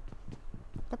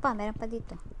 Ito pa, meron pa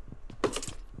dito.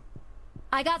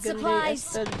 I got Ganda yung supplies.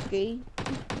 SLK.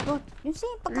 Oh, yun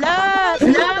siya, Last!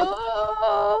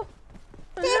 No!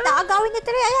 Sige, nakagawin niya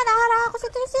tuloy. Ayan, nakaraka ko si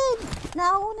Trisid.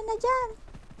 Nauna na dyan.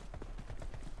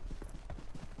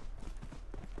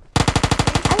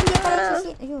 Ay, hindi pala si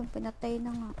Sid. Ayun, pinatay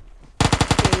na nga.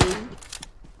 Okay.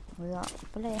 Wala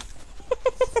pala eh.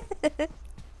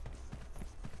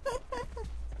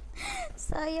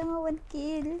 Sayang nga 1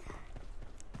 kill.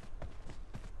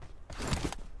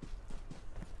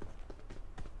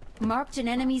 Marked an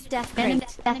enemy's death rate.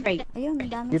 Ayun,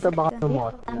 dami Dito baka shotgun.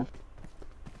 tumot na.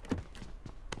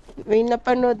 May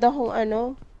napanood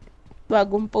akong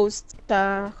bagong post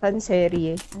sa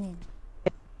kanserye. Ano yun?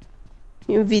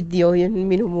 Yung video, yun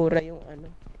minumura yung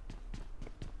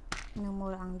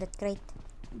Minumura ang death crate.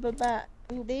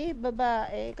 Hindi,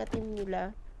 babae, katim nila.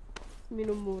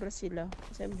 Minumura sila.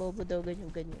 Kasi ang bobo daw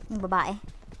ganyan-ganyan. Yung babae.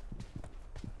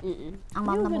 Ang Hindi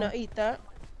mama mo mo. nakita?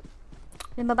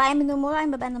 Yung babae minumura,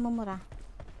 yung babae namumura.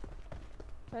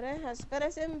 Parehas.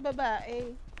 Parehas yung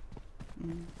babae.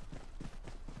 Mm.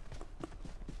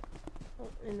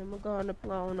 Ano, maghahanap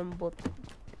nga ako ng bot.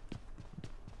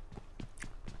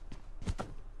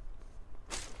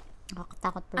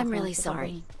 Nakakatakot pala. I'm sa really mga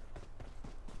sorry.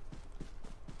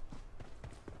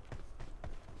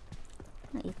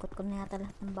 Naikot ko na yata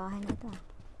lahat ng bahay na ito.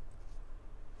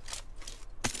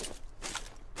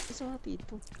 Isa nga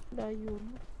tito. Layo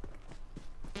mo.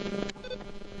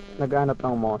 Naghanap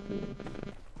ng mosi.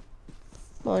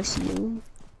 Mossing.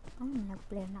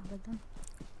 Nag-play na agad doon.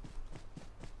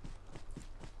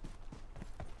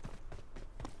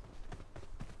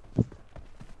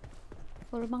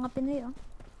 Puro mga Pinoy, oh.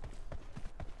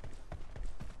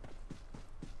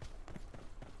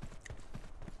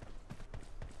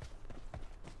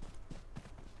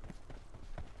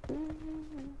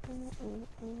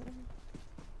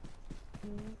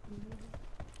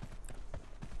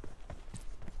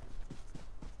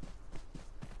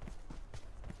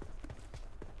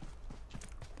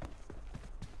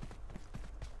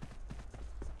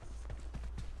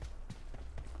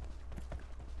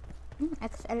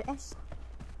 XLS.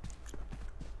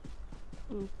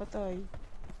 Patay.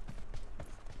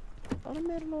 Parang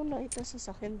meron ako nakita sa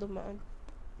sakin dumaan.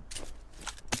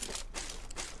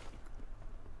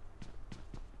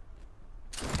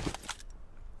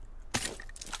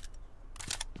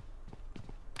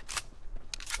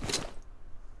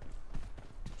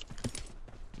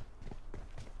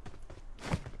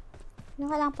 Yung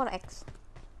ka lang 4X.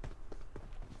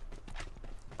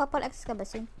 Pa 4X ka ba,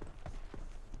 Sin?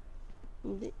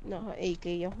 Hindi. Naka-AK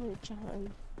ako. Tsaka ano.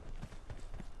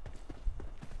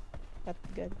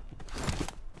 Shotgun.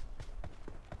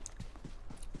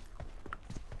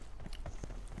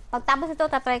 Pagtapos ito,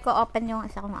 tatry ko open yung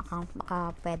isa kong account.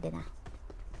 Baka pwede na.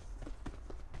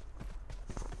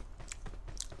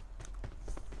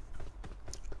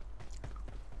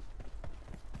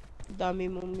 Dami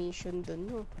mong mission dun,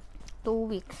 no?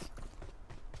 2 weeks.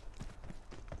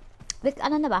 Week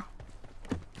ano na ba?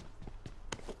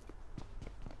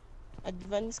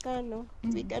 Advance ka, no?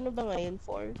 Week ano ba ngayon?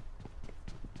 4?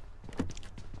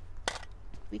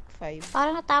 Week 5.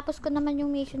 Parang natapos ko naman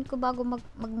yung mission ko bago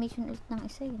mag-mission ulit ng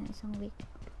isa, ng isang week.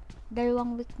 2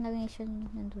 week na mission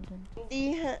nandun.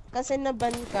 Hindi ha. Kasi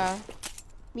naban ka.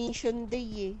 Mission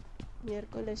day eh.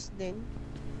 Miyerkules din.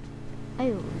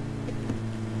 Ayun.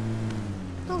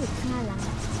 2 weeks nga lang.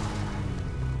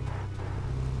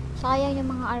 Sayang yung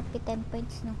mga RP 10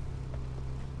 points, no?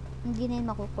 Hindi na yun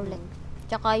makukulit.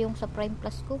 Tsaka yung sa Prime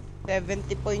Plus ko.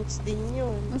 70 points din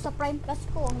yun. Yung sa Prime Plus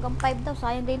ko, hanggang 5 daw.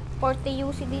 Sayang din, 40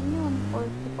 UC din yun.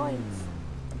 40 points.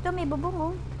 Ito, may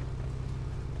bubong, oh.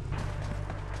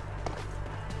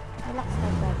 Relax ka,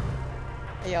 Brad.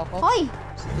 Ayoko. Hoy!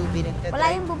 Si Dubi nagtatry. Wala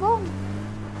yung bubong.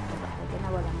 Pwede na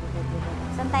walang bubong.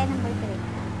 Saan tayo number 3?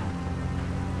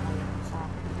 Ayun, sa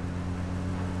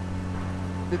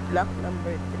Good luck,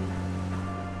 number 3.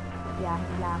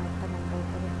 biyaheng langit pa number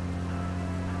 3.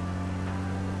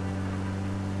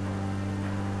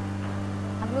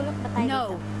 Naglulok ba tayo No.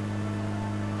 dito?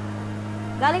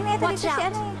 Galing na ito Watch dito si out.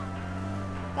 ano eh.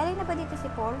 Galing na ba dito si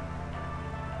Paul?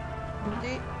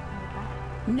 Hindi. Ano ba?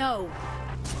 No.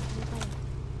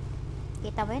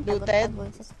 Kita mo yun? Looted? Tagot-tago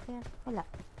yun sa square. Wala.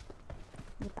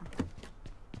 Hindi pa.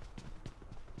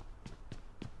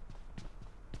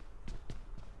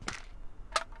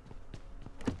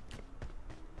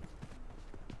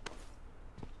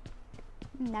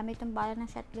 Dami itong bala ng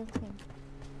shotgun skin.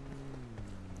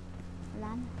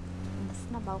 Wala na. Ubus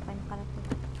na. Bago pa yung karating.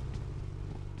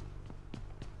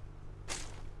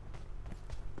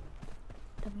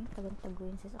 Dami yung tagot-tago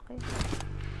yun sa square.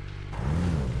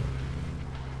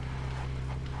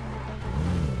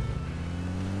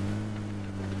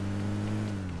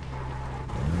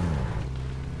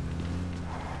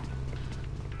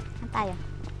 Saan tayo?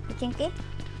 Pichinki?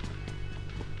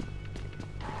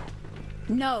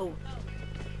 No.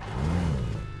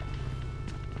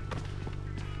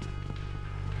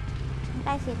 Saan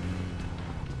tayo, Sid?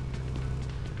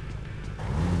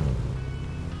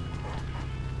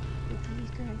 Hindi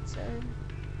kahit saan.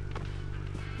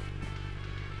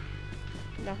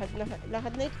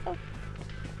 Lakad na ikaw.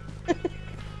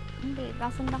 Hindi,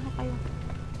 kasundan ko kayo.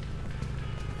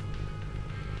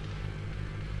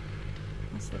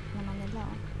 Masweet naman nila,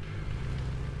 oh.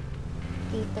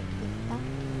 Tito, tita.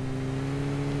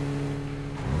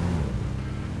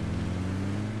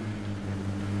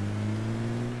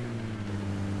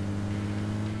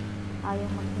 Ayaw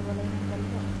maghiwalay ng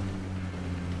dalawa.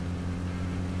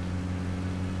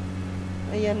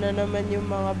 Ayan na naman yung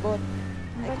mga bot.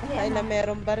 Ay, Ba't di, kakaila ano?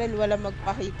 merong baril, wala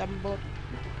magpakitang bot.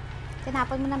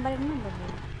 Tinapon mo ng baril mo, baby.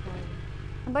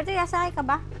 Alberto, yasakay ka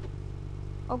ba?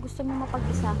 O gusto mo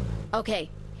mapag-isa? Okay,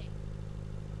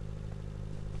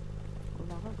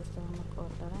 Wala ka, gusto mo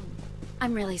mag-autoran.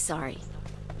 I'm really sorry.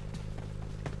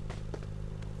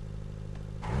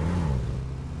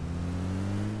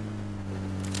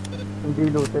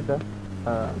 Hindi looted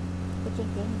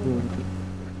Kuchiki, hindi mo. Hindi.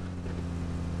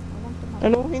 Walang tumatawag.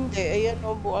 Anong hindi? Ayan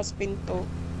o, bukas pinto.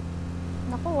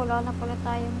 Naku, wala na pala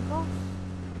tayong gas.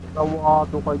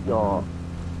 Tawado kaya.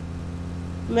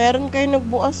 Meron kayo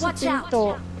nagbukas sa Watch out!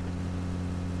 pinto.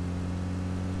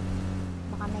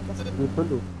 Baka may gas. Dito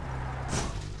lo.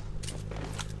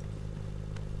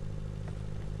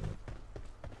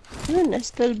 Yun,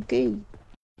 S12K.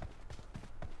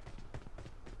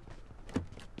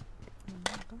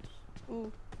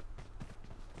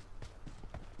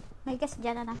 May gas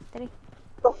dyan na. 3.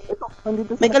 Ito.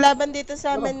 Nandito May sila. kalaban dito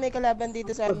sa amin, may kalaban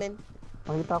dito sa amin.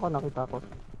 Nakita ko.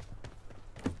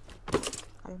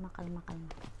 Kalma.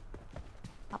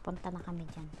 Papunta na kami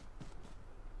dyan.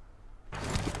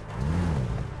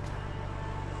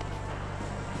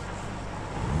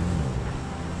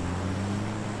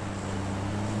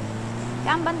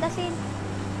 Saan bandasin?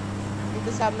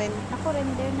 Dito sa amin, Naku,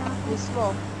 render na ako. mismo.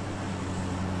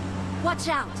 Watch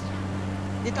out!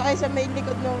 Dito kayo sa may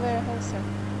likod ng warehouse. Ah.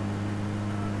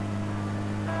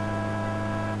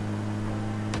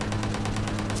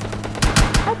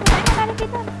 Ay, pumain na galing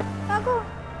dito. Gago.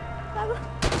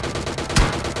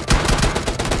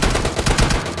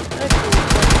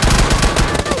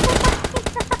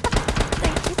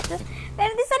 Ay, puta.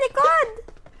 Meron din sa likod.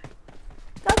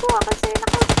 Gago, concern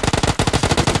ako.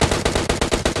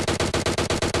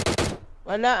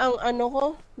 Wala ang ano ko,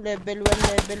 level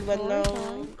 1 ng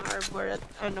armor at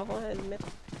ano ko, helmet.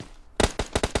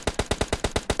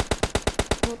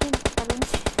 Buti nakatalon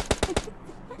siya.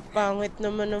 Pangit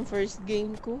naman ang first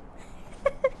game ko.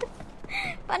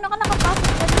 Paano ka nakapasok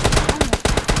dyan? Ano?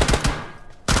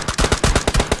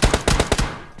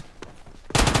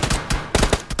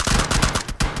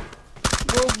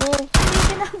 Bobo, Hindi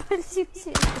pinabalsip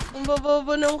siya. ang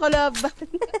babobo ng kalaban.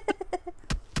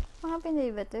 Mga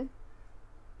Pinoy ba to?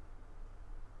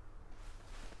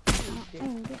 Ay,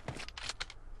 hindi.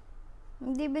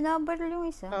 Hindi binabaril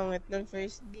yung isa. Pangit ng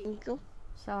first game ko.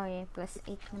 Sorry, +8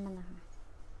 naman ako.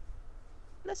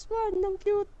 +1, ng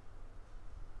cute.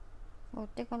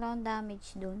 Buti ko lang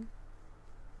damage dun.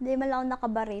 Hindi man lang ako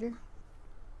nakabaril.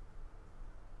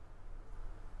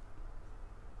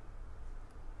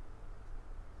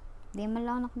 Hindi man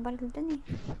lang ako nakabaril dun eh.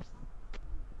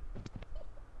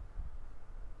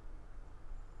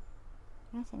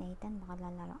 Yan, si Nathan, baka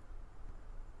lalaro.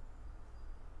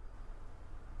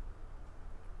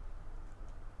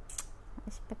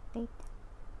 Spectate.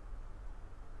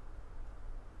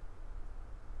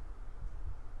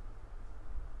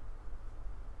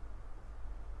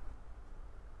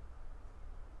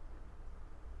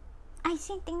 Ay,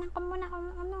 Sin, tingnan ko muna kung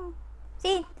ano.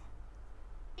 Sin!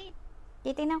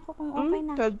 Titingnan ko kung okay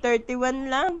na.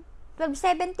 12:31 lang.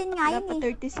 12:17 nga yun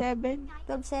Dapat eh. 37.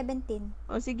 12:17.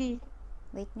 O sige.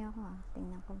 Wait nyo ako ah.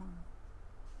 Tingnan ko lang.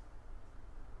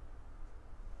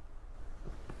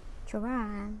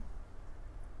 Churan.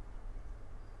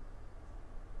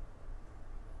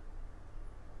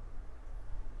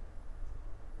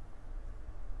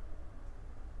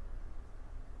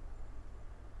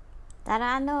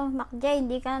 Tara ano, MacJ,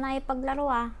 hindi ka na ipaglaro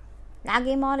ah.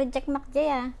 Lagi mo reject MacJ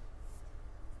ah.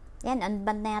 Yan,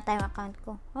 unban na yata yung account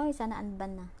ko. Hoy, sana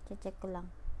unban na. Check ko lang.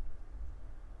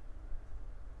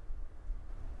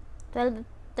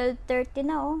 12:30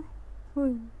 na oh.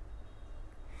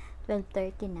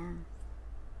 12:30 na.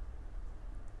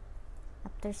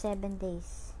 After 7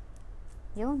 days.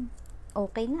 Yun.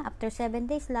 Okay na. After 7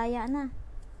 days, laya na.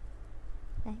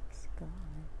 Thanks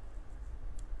God.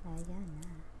 Laya na.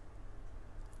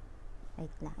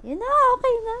 Wait lang. Yun na,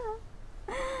 okay na.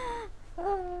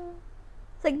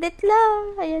 Saglit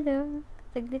lang. Ayan o.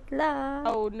 Saglit lang.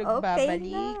 Oh, nagbabalik. Okay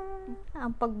na.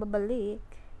 Ang pagbabalik.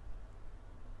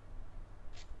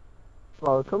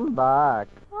 Welcome back.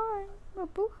 Ay,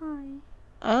 mabuhay.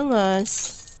 Angas.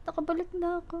 Nakabalik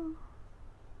na ako.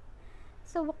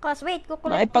 Sa wakas. Wait, kukulit ko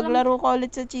lang. Maipaglaro ko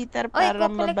ulit sa cheater Oy, para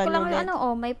kukulit ko lang maban yung ulit. ano,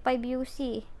 oh, may 5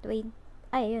 UC. 20.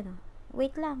 Ay, yun, oh.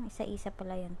 Wait lang, isa-isa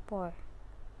pala yan. 4,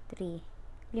 3.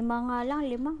 5 nga lang,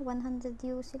 5. 100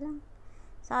 UC lang.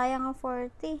 Sayang ang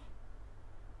 40.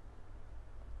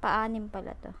 Pa-6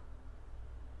 pala to.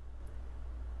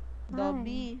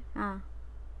 Dobby. Ay.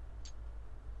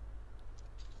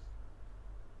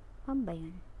 Ano ba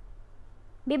yun?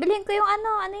 Bibilhin ko yung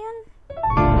ano yun?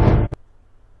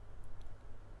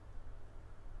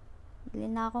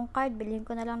 Bilhin na akong card. Bilhin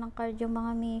ko na lang ng card yung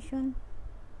mga mission.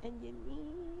 And you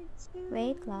need to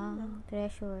Wait lang.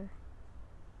 Treasure.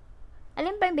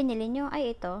 Alin ba yung binili nyo?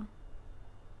 Ay, ito.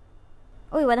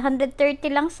 Uy, 130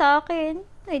 lang sa akin.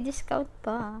 May discount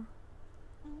pa.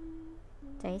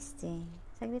 Tasty.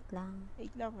 Saglit lang.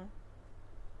 Wait lang ah.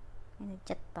 May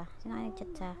nag-chat pa. Sino ka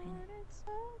nag-chat sa akin? Ay.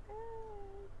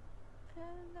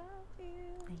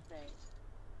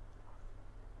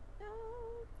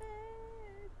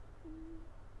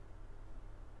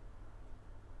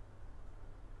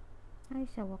 Ay,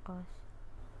 sa wakas.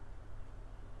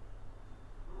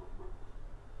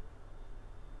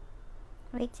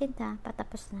 Wait, Sinta.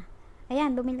 Patapos na.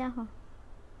 Ayan, bumili ako.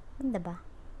 Ganda ba?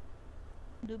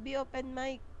 Dubi open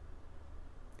mic.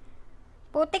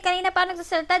 Puti, kanina pa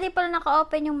nagsasalita. Di pala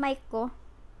naka-open yung mic ko.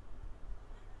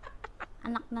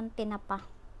 Anak ng tinapa.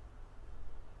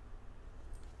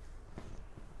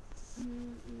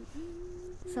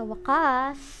 Sa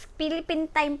wakas. Philippine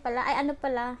time pala. Ay, ano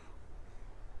pala?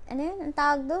 Ano yun? Ang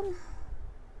tawag dun?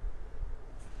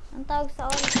 Ang tawag sa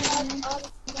oras na ano?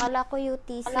 Kala ko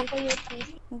UTC.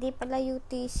 Hindi pala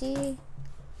UTC.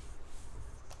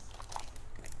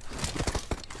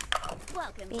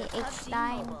 Welcome to PH PUBG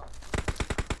time. Mobile.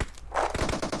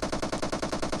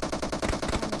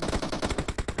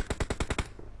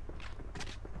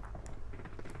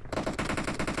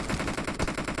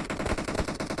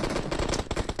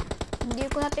 Hindi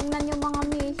ko na tingnan yung mga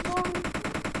mission.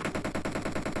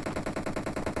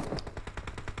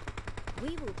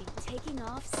 We will be taking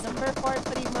off soon. Number 4,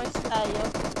 3 months tayo.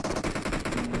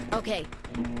 Okay,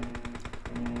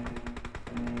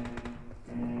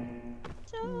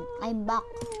 I'm back.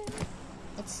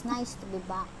 It's nice to be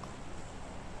back.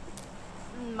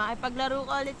 Makipaglaro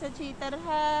ka ulit sa cheater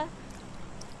ha.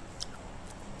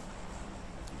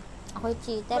 Ako'y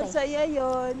cheater eh. Masaya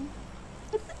yun.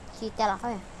 Cheater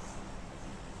ako eh.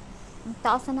 Ang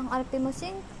taas na ng RP mo,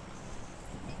 Sing.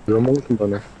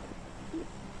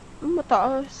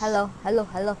 Mataas. Hello.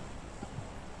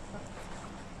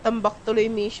 Tambak tuloy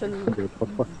mission.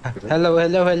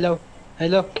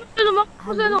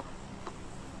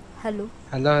 Hello.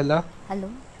 Hello.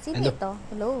 Sino Hello. ito?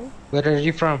 Hello. Where are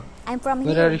you from? I'm from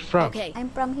Where are here. you from? okay. I'm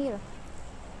from here.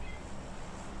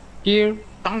 Here.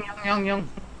 Yang.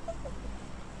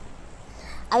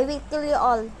 I will kill you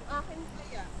all. Akin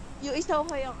kaya. Yung isa ko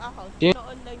kayang account. Yeah.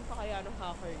 Na-online pa kaya ng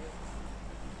hacker yun.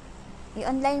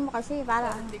 I-online mo kasi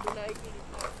para Hindi ko nakikita.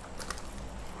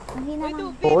 ang hina Uy, ng...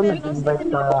 Dubi, Oo, meron nag-invite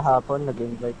ka hapon.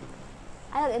 Nag-invite.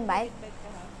 Ay, nag-invite? Invite ka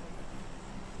hapon.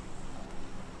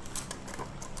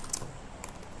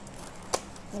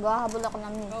 Naghahabol ako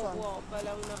ng mission. Kukuha ko pa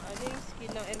lang ng yung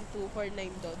skin ng M249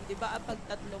 doon. Di ba pag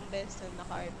 3 beses na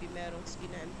naka-RP merong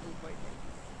skin ng M249?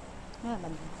 Ano ba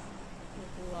doon?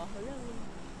 Kukuha ko lang.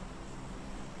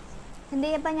 Hindi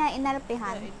ba niya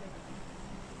inarpihan?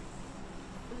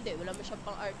 Hindi, wala mo siyang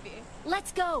pang RP eh.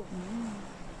 Let's go.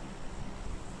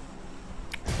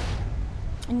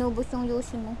 Inubos yung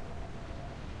Lucy mo.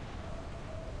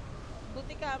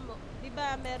 Buti ka mo. Di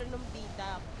ba meron ng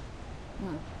bita?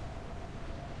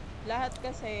 Lahat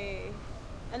kasi,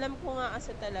 alam ko nga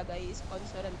kasi talaga,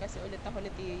 i-sponsoran kasi ulit ako ni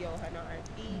Tio Johan ng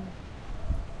RP.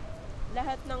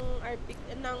 Lahat ng RP,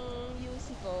 ng UC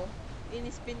ko,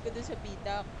 in-spin ko dun sa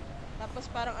bidak. Tapos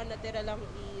parang ang natira lang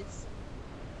is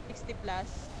 60 plus.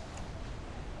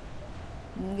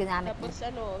 Ginamit Tapos mo.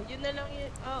 ano, yun na lang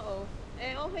yun, oo.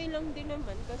 Eh okay lang din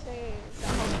naman kasi sa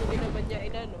account ko din naman niya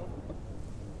inano.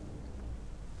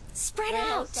 Spread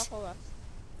Warehouse out. ako ah.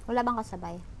 Wala bang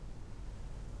kasabay?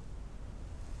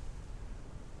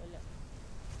 Wala.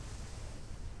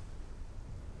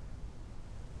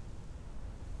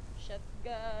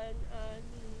 Shotgun,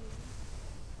 ani.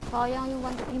 Sayang yung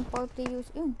 140 use.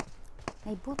 Yun.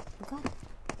 Ay, bot. God.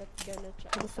 Shotgun at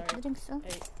saka Gusto ko drinks, oh.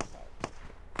 Ay, sorry.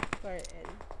 Carl.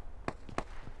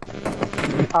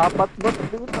 Apat bot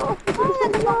dito. Ay,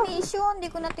 ano bang mission? Hindi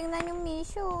ko natingnan yung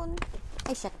mission.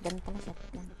 Ay, shotgun pala,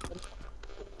 shotgun.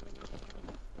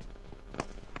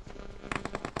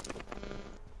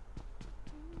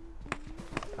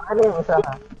 Ano yung isa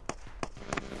ha?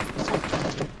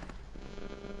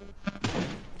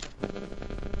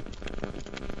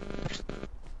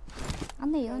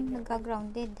 Ano yun?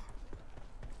 Nagka-grounded.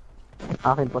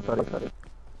 Akin po, sorry.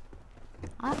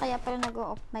 Ah, kaya pala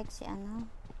nag-off mic si ano.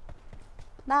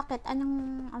 Bakit? Anong,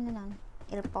 ano lang?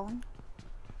 Earphone?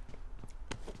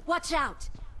 Watch out.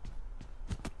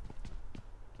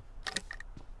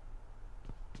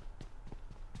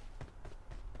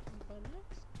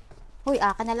 Uy,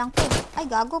 akin na lang po. Ay,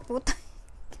 gago, puta.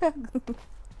 Gago.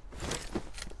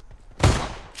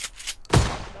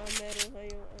 Meron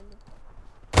kayong ano.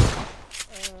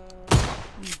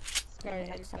 Scar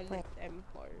Relax and sa palit puwet.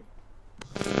 M4.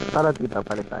 Tara tita,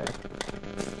 palit tayo.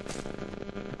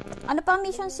 Ano pang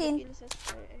mission scene? Kill sa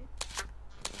Star Eye.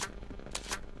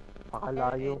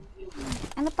 Pakalayo.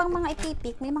 Ano pang mga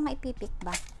ipipik? May mga ipipik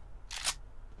ba?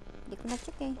 Hindi ko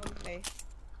na-check eh. Okay.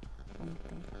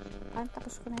 Kompe. Parang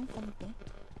tapos ko na yung kompe.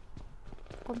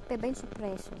 Kompe ba yung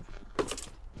suppressor?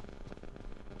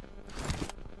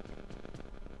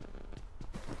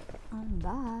 I'm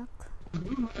back.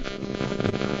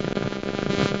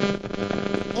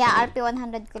 Yeah, RP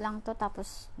 100 ko lang to.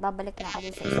 Tapos babalik na ako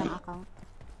dun sa isang account.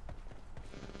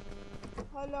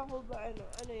 Akala ko ba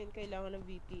ano yun, kailangan ng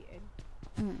VPN.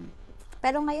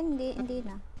 Pero ngayon hindi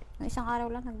na. Nung isang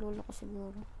araw lang nagluloko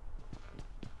siguro.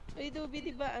 Ay, Dubi,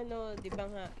 di ba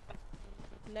nga,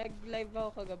 nag-live ako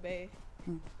kagabi.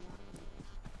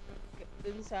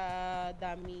 Dun sa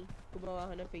Dami, gumawa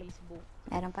ako ng Facebook.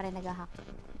 Meron pa rin nag-hack.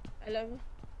 Alam mo,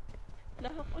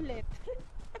 nahack ulit.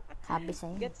 Sabi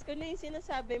sa'yo. Gets ko na yung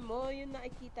sinasabi mo, yung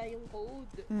nakikita yung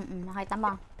code. Nakita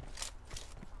mo.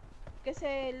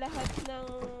 Kasi lahat ng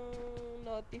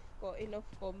notif ko, in-off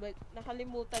ko,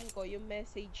 nakalimutan ko yung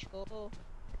message ko.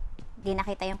 Hindi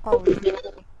nakita yung code.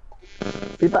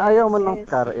 Tita, ayaw mo ng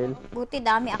Karel. Buti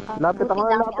dami account. Lapit ako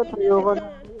na lapit Ito sa'yo. na.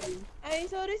 Ay,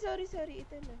 sorry.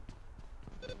 Ito na.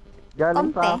 Galing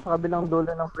Kompe. sa kabilang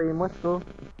dulo ng Famous ko.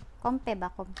 Kompe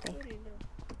ba? Kompe. Sorry na.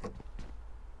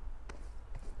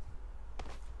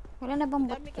 Wala na bang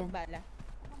bot Dami yan? kang bala.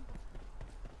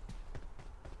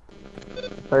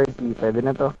 30, pwede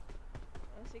na to.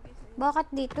 Sige.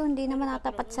 Bakit dito? Hindi naman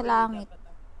natapat sa langit.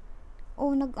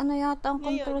 Oh, nag-ano yata ang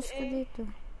controls ko dito.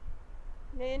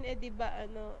 Ngayon, di ba,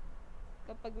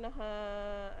 kapag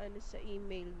sa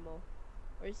email mo,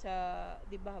 or sa,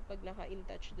 di ba, kapag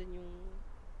naka-in-touch dun yung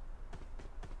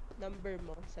number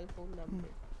mo, cellphone number,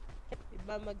 di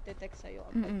ba, magte-text sa'yo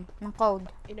kapag Ng code.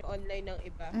 ino-online ng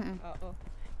iba? Oo.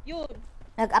 Yun,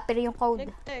 Nag-appear yung code.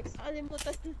 nag-text,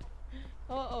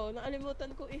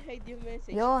 nakalimutan ko i-hide yung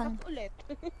message. Yun. Tap ulit.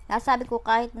 Sabi ko,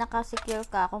 kahit naka-secure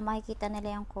ka, kung makikita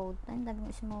nila yung code, ay, dami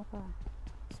mo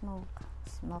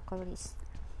smokeries.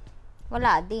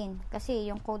 Wala din. Kasi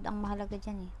yung code ang mahalaga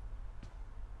dyan eh.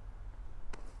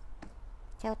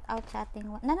 Shout out sa ating...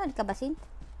 Nanood ka ba, Sint?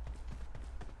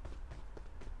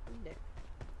 Hindi.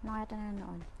 Ano kaya ito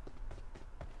nanood?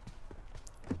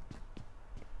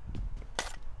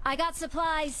 I got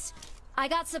supplies.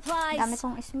 Dami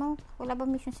kong smoke. Wala ba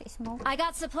mission sa smoke? I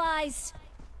got supplies.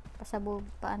 Pasabog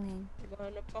pa ano yun?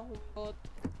 Naghanap pa humbot.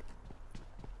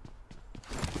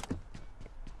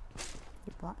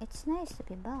 Diba? It's nice to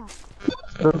be back.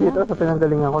 Doon dito sa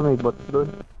pinanggalingan ko may bot doon.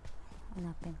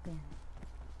 Hanapin ko yan.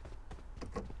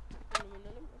 Ano man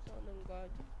alam, saan ang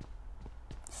gadget?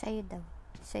 Sa'yo daw.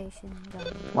 Sa'yo siya ng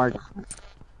gamit. Mark.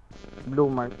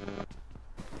 Blue mark.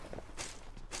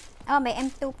 Oh, may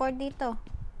M24 dito.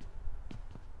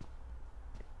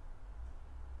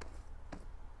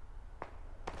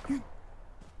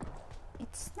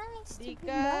 It's nice to be Dika.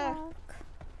 back.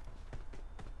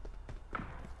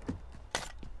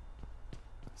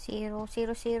 0-0-0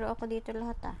 ako dito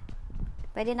lahat ah.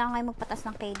 Pwede na ako ngayon magpatas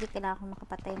ng KD. Kailangan ko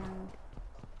makapatay ng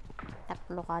 3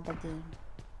 kada game.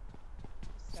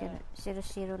 0-0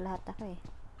 lahat ako eh.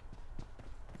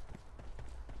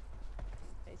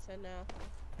 Ay, sana ako.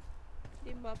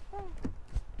 Di ba pa?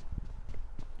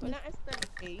 Wala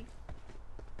STK?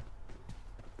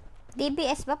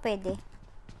 DBS ba pwede?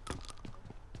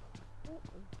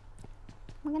 Oo.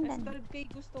 Maganda na.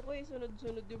 STK gusto ko eh.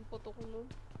 Sunod-sunod yung puto ko nun.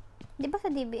 Di ba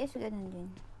sa DBS ganun din?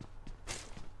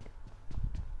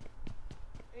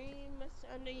 Eh, mas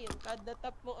yun. Kada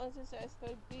tap mo ang sa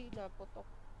STK, naputok.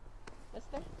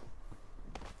 Basta.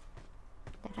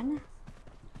 Tara na.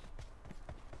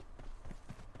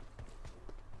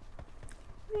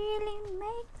 Really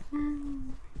make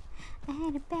fun. I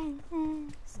had a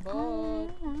balance all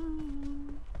Bot.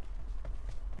 along.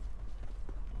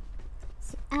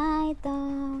 See, I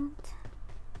don't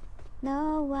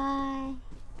know why.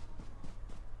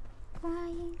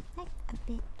 Crying like a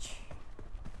bitch.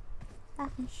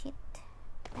 Talking shit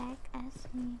back as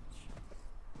Mitch.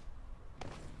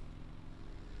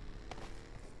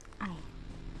 Ay.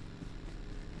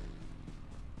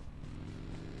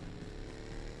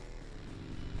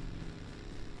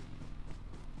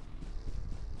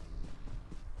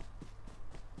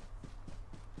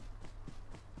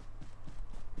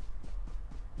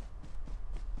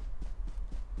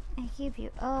 I give you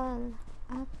all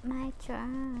of my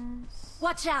trust.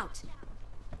 Watch out.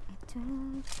 I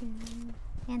told you.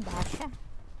 Yan, Dasha.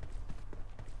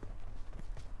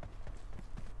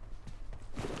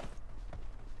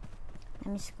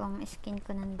 Namiss ko ang skin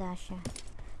ko ng Dasha.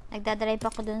 Nagdadrive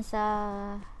ako dun sa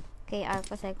KR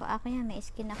ko. Sabi ko, ako yan, may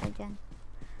skin ako dyan.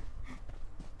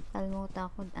 Kalmutan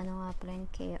ko, ano nga pala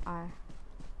yung KR.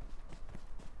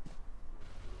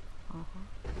 Aha.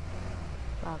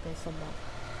 Bagay sa bag.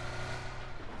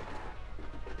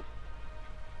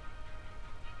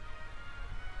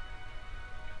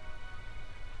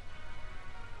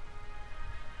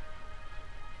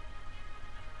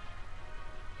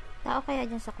 Tao kaya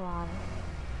dyan sa quarry?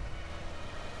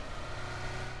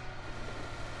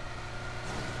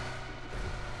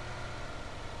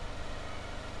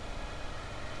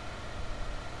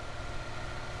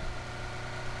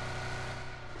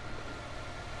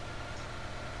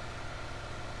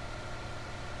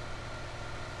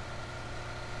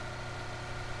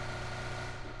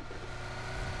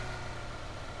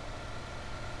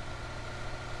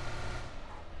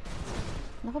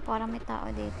 Naku, parang may tao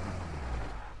dito.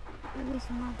 Uy,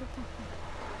 sumabot ako.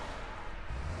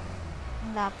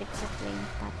 Ang lapit sa plane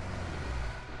pad.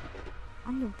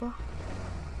 Ano ba?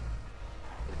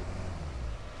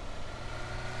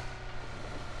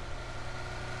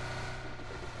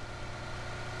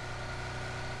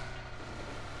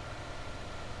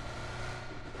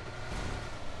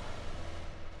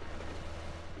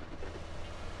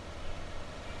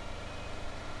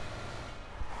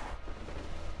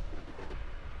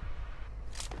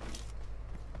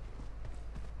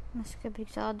 Mas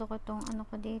kabisado ko tong ano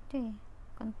ko dito eh.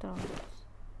 Controls.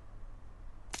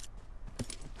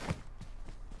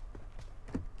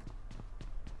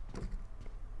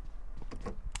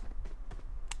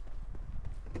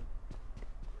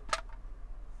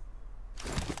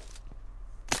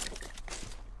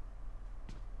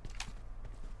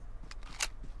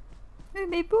 Ay,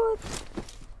 may bot!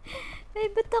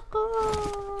 May bot ako!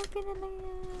 Okay na lang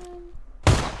yan.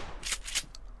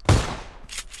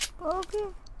 Okay.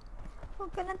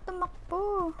 Huwag ka nang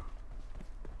tumakbo.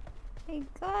 My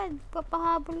God,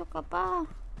 papahabol ka pa.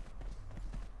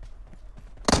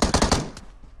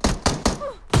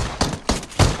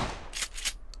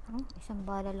 Oh, isang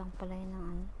bala lang pala yun ng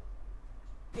ano.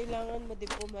 Kailangan mo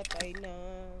din pumatay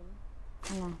ng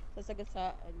Ano?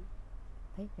 sasagasaan.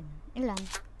 Ay, ganun. Ilan?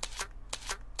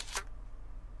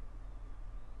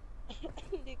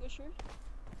 Hindi ko sure.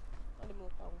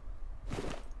 Kalimutan ko.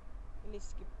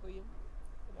 Ini-skip ko yun.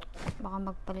 Baka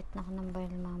magpalit na ako ng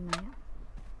baril mamaya.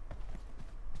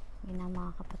 Hindi na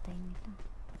makakapatay nito.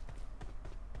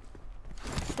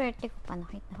 Swerte ko pa,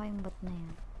 nakita ko yung bot na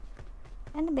yan.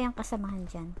 Ano ba yung kasamahan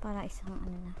dyan? Para isang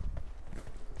ano na.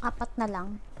 4 na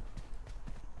lang.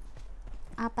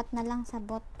 4 na lang sa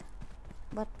bot.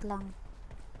 Bot lang.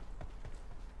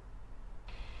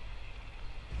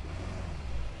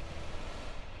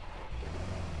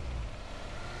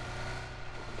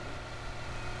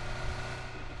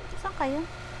 Saan kayo?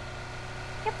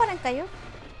 Kaya pa rin kayo?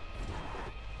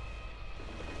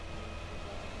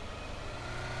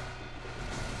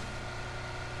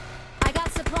 I got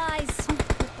supplies.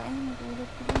 Puta, ay,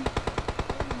 nagulat ko din.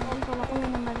 Ay, wala ko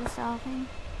yung namali sa akin.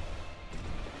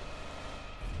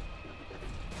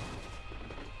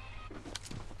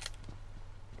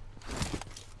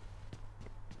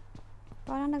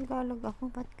 Parang naglalog ako.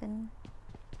 Ba't ganun?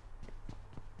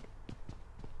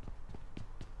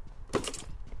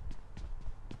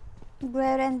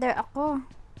 Nagre-render ako.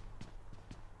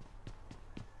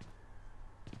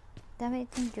 Dami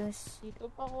itong juice. Dito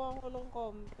pa kuha ko ng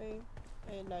kompe.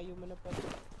 Ay, layo mo na pala.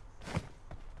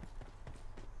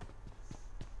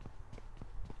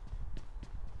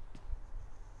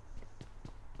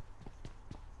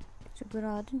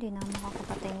 Sigurado hindi na ako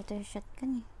makakapatay nito yung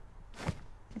shotgun eh.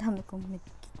 Dami kong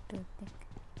medkit toothpick.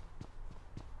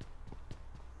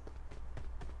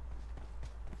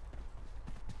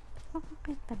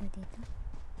 Bakit pala dito?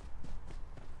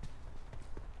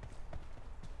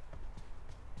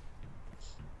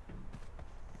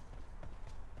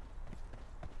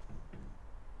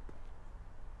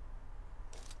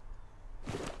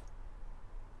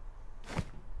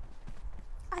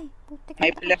 Ay, putik.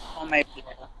 May flare po, may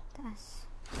flare. Taas.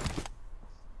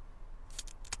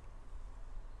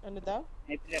 Ano daw?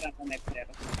 May flare ako, may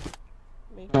flare.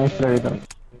 May flare daw.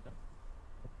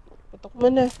 Putok mo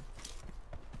na.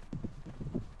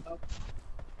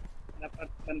 Dapat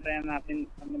bantayan natin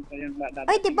kung pa yun.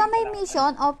 Ay, di ba may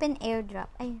mission? Open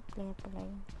airdrop. Ay, player pala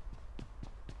yun.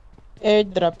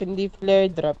 Airdrop, hindi flare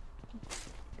drop.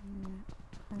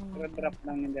 Ano Pero yun? drop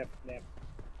lang yung flare.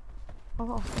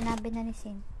 Oo, sinabi na ni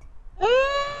Sin.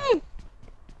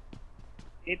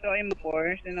 Ito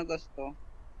M4, sino gusto?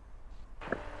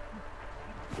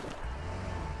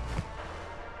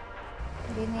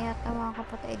 Hindi na yata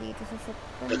makakapatay dito sa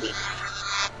shotgun.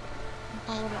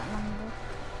 Nakawala ng bot.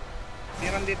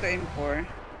 Meron dito M4.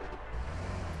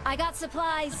 I got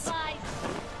supplies.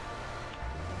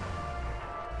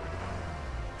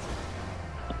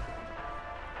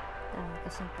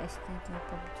 kasing pwesto nito ng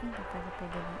Pubg. Hindi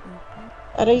pwede lang import.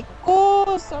 Aray ko!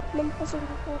 Sarap ng pasunod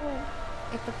ko.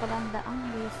 Ito pala ang daang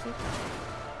basic.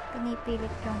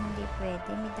 Pinipilit kong hindi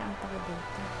pwede. May daan pala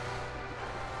dito.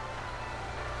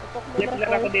 Tutok mo Flip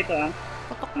lang ako dito ah.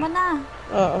 Putok mo na!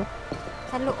 Oo.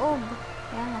 Sa loob.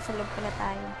 Yan, nasa loob pala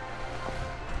tayo.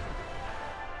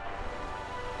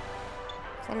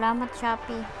 Salamat,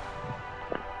 Shopee.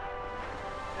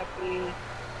 Happy.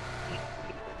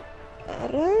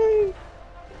 Aray!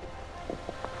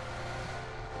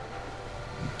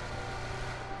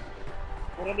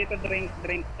 Puro dito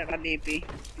drink, tsaka DP.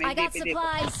 I May got DP dito.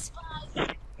 supplies.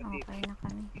 Okay na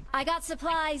kami. I got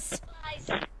supplies.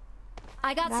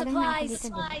 I got Galing na ako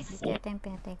supplies. dito din. Dito ito yung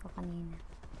pinatay ko kanina.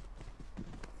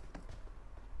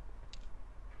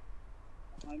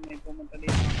 May pumunta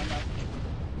dito mga kalap.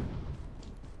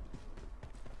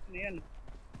 Ano yan?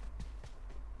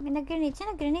 May nag-grenade.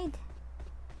 Siya nag-grenade.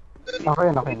 Okay,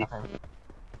 okay.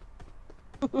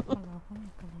 Wala ko na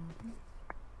pala.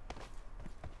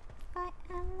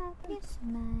 I love you so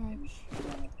much.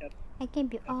 Mga chat. I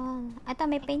give you all. Ito,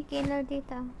 may painkiller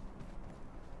dito.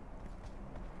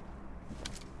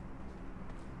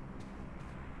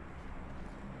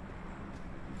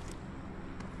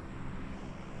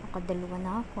 Nakadalawa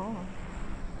na ako.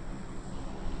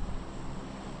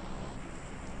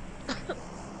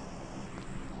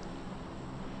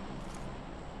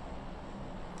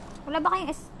 Wala ba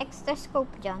kayong extra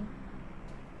scope dyan?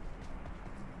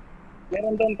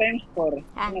 Meron doon times 4.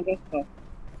 Ah. Ano gusto?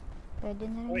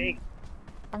 Pwede na Or rin.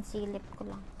 Pansilip ko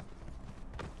lang.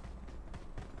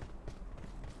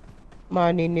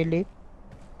 Maninilit.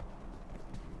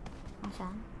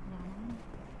 Asan? Wala naman.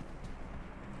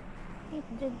 Eh,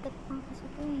 dagdag pa kasi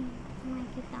ito eh.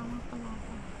 Makikita ang mga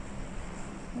kalata.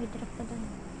 May drop pa doon.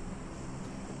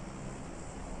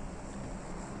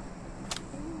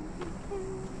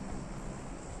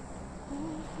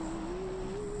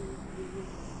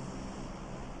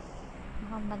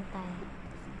 Nakabantay.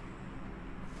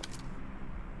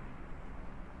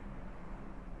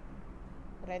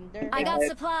 Render. I got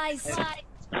supplies.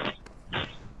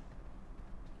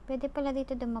 Pwede pala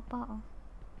dito dumapa oh.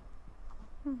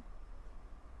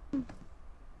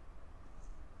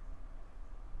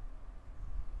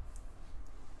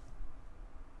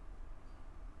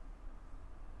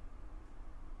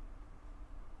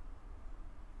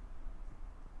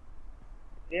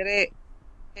 Ere.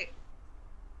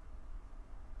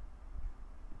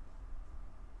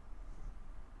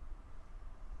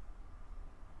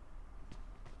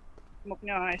 Smoke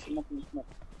nyo ha, smoke.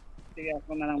 Sige,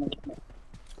 ako na lang mag-smoke.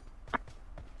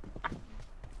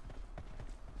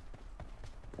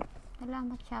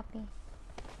 Salamat, Shopee.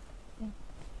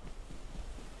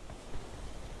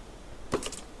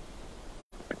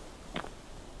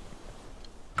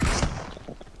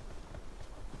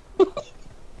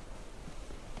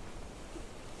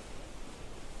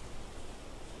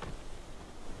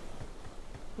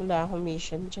 Wala akong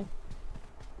mission dyan.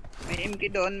 May MK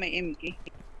doon, may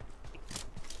MK.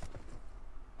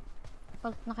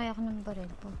 Pag na kaya ako ng baril,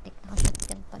 putik.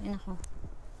 Naka-shotgun pa rin ako.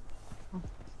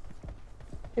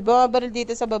 May mga baril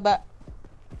dito sa baba.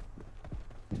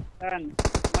 Saan?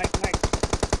 Mike.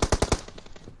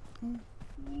 Hmm.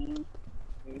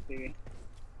 Sige.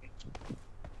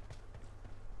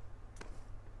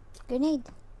 Grenade.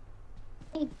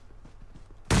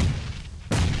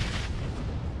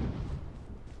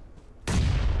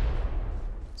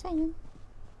 Saan yun?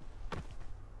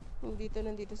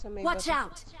 Nandito sa may Watch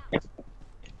baba. out.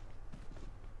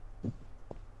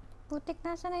 Putik,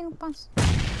 nasa na yung pants?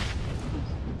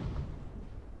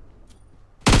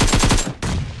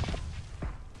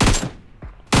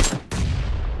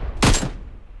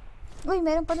 Uy,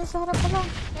 meron pa dun sa harap pala.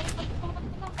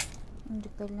 Hindi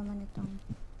pwede naman ito.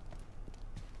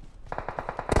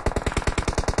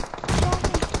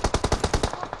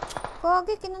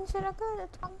 Kage, kinansel agad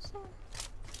at cancel.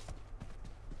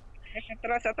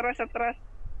 Atras.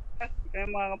 Kaya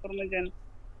makakaporma dyan.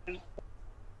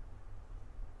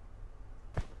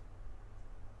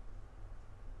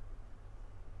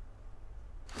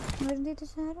 Meron dito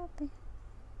sa harap eh.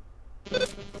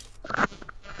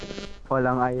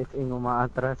 Walang ISing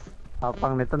umaatras.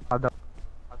 Tapang nito nakadaw.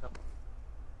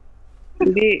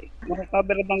 Hindi,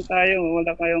 makakover bang tayo?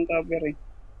 Wala kayong cover eh.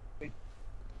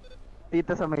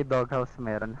 Dito sa may doghouse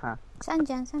meron ha. Saan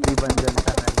dyan? Saan Iban dyan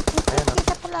sa right. Ayan o.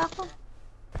 Kita pala ako.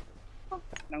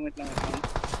 Langit.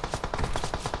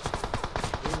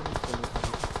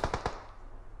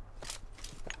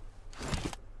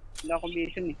 Wala akong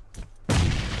vision eh.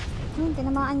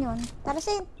 Tinamaan yun. Tara,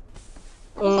 save.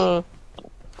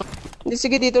 Hindi,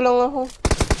 sige, dito lang ako.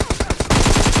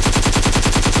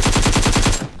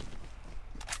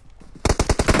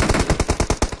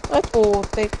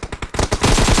 Putik.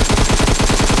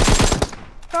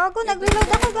 Gago, nag-reload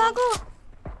ako, gago.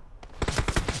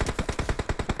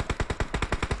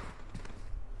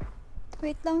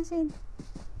 Wait lang, Sid.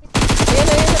 Ayan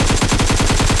na, ayan na.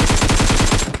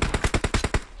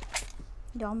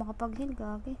 Hindi ako makapag-heal,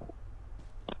 gagi.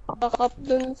 Back up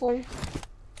dun for.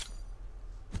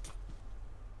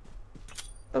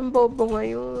 Ang bobo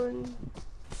ngayon.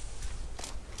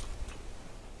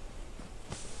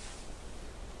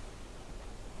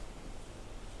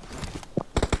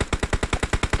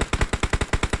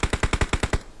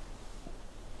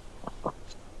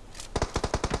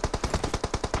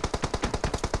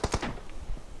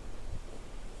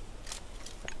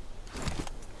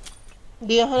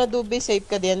 Hindi ako na-dubi, safe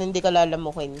ka diyan, hindi ka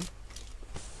lalamukin.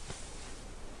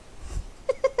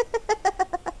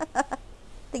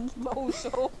 Tig-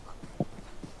 Mausok.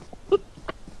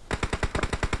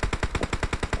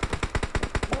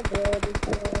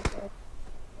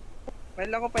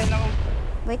 Pail ako.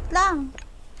 Wait lang.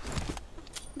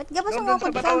 Ba't ka ba Doon sa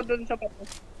sumukod ka? bato, doon sa bato.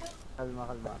 Kalma.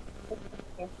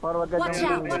 Forward ka Watch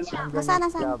dyan. out, watch out. Nasaan?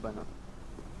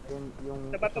 Yung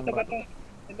Sa bato.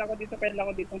 Pail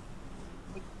ako dito.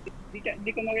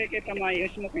 Di ko makikita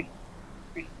maayos mo eh.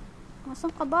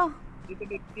 Nasaan ka ba? Dito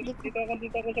ako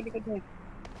sa likod mo.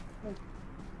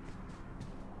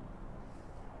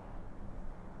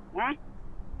 Ha?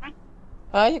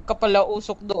 Ay, kapala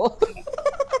usok doon.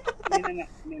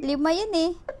 Hindi na. 5 yun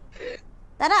eh.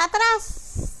 Tara, atras!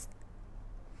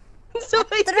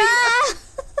 Sabay Atras!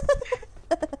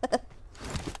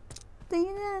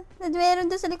 Tingin na. Meron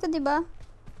doon sa likod, diba?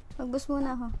 Magbus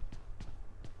muna ako.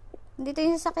 Dito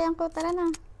yung sasakyan ko. Tara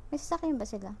na. May sasakyan ba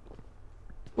sila?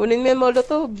 Kunin mo yung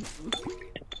molotov.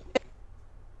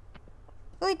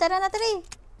 Uy, tara na, Tri.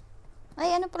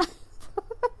 Ay, ano pa?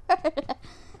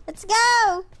 Let's go!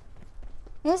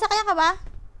 May sasakyan ka ba?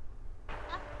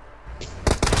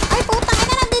 Ay, putang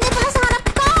ina, nandito pala sa harap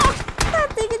ko!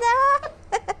 Tingin na!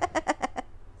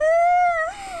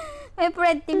 May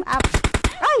friend team up.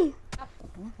 Ay!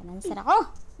 Kanansar ako.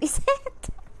 Bisit!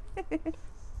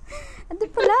 Ando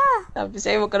pala. Sabi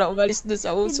sa'yo, huwag ka na umalis doon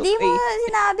sa usok Hindi mo eh.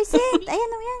 sinabi, Sid. Ayan,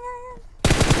 oh, yan.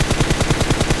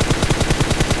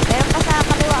 Meron pa sa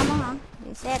kaliwa mo, ha?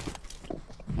 Reset.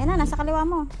 Yan na, nasa kaliwa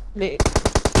mo. Li-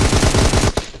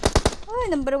 Uy,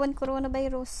 number 1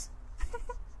 coronavirus.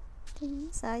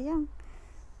 Sayang.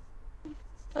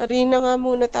 Arena nga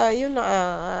muna tayo,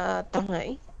 nakatanga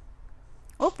eh.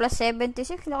 Oh, plus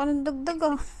 76. Laka ng dagdag,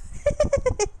 oh.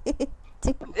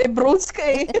 Eh, bronze ka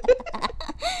eh.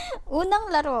 Unang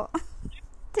laro.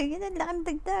 Tingin na, laki ng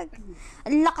dagdag.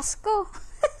 Ang lakas ko.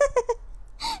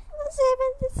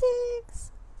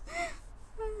 76.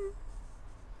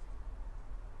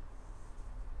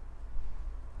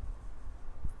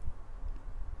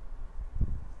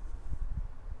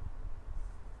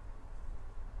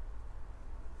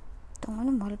 Itong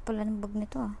ano, mahal pala ng bag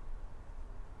nito, ah.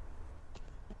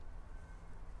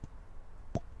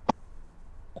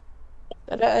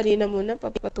 Tara, arena muna,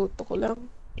 papatuto ko lang.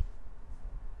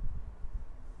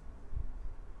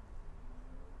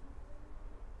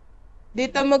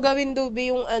 Dito magawin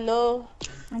Dubi yung ano,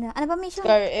 Ano ba mission?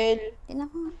 Scar L. Tingnan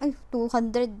ko nga. Ay,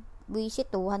 200. Buisit,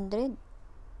 200.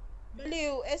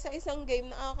 Baliw, sa isang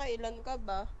game nakakailan ka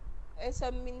ba?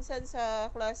 Minsan sa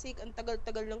classic, ang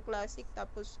tagal-tagal ng classic,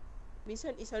 tapos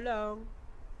minsan isa lang.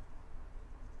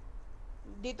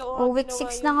 Dito ko Oh, week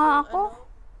ginawa 6 yung na nga ako. ano.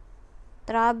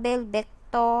 Travel,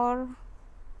 vector.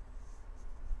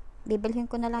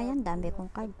 Bibilhin ko na lang yan. Dami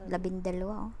kong card. 12,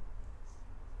 oh.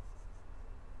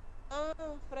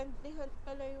 Friendly hunt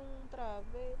pala yung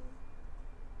travel.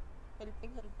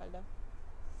 Helping hand pala.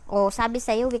 Oh, sabi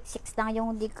sa'yo, week 6 lang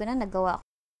yung hindi ko na. Nagawa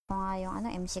ko nga yung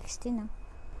M16, ah.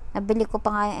 Nabili ko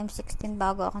pa nga yung M16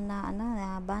 bago ako na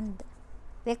band.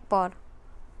 Week 4.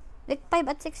 Week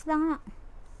 5 at 6 lang nga.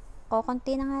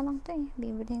 Konti na nga lang to eh.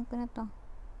 Bibilihin ko na to.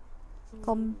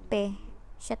 Kompe.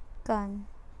 Shotgun.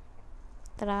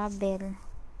 Travel.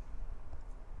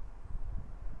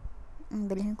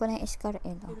 Bilhin ko na yung Scar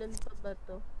L. Oh. Ilan pa ba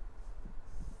to?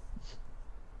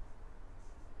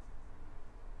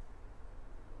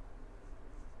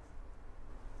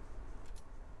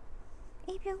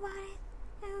 If you want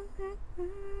it,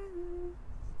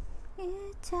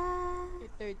 it's a...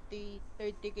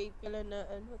 30k pala na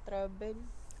travel.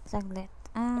 Saglit.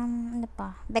 Ano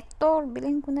pa? Vector.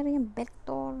 Bilhin ko na rin yung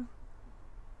Vector.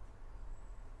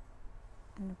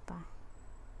 Ano pa?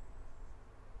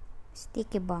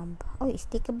 Sticky bomb. Oy,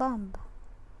 sticky bomb.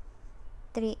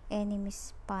 3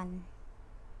 enemies spawn.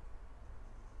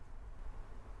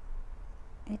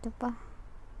 Ito pa.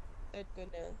 Start ko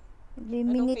na.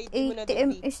 Eliminate KD mo na 80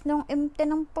 doon, B? MS nung M10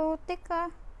 ng putik ah.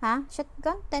 Ha?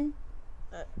 Shotgun 10.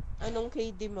 Anong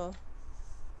KD mo?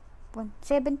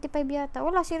 75 yata.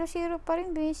 Wala, 0-0 pa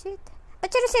rin, visit. Ba't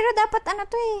 0-0 dapat ano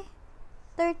to eh?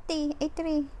 30, ay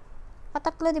 3.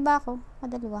 Katatlo, di ba ako?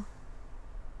 Kadalawa.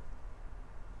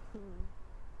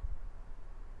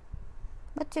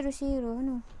 Ba't 0-0?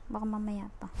 Ano? Baka mamaya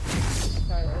pa.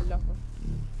 Kaya ako.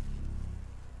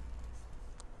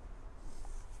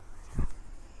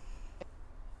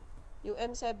 Yung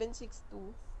M762.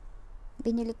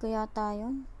 Binili ko yata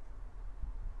yun.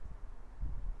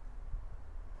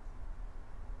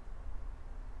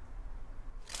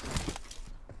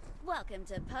 Welcome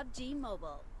to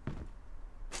Pubgmobile.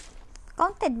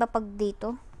 Counted ba pag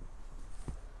dito?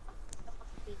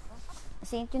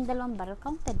 Kasi yung dalawang barrel,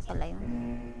 counted pala yun.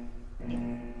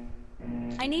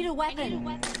 I need a weapon.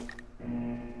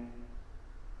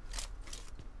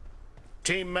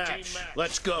 Team match.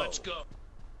 Let's go.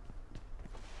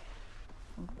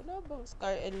 Wala bang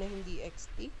Scar L na hindi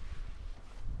XT?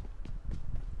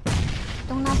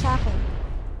 Itong nasa akin.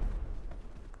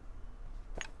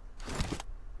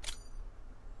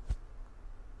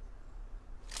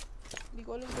 Hindi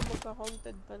ko alam kung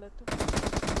magka-counted pala to.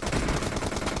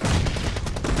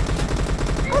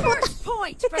 First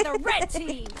point for the red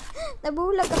team.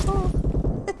 Nabulag ako.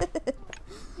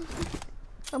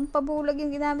 Pampabulag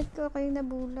yung ginamit ko, kayo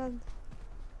nabulag.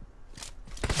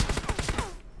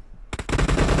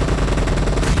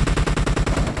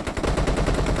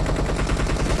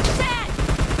 Dead.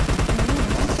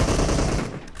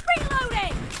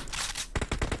 Reloading.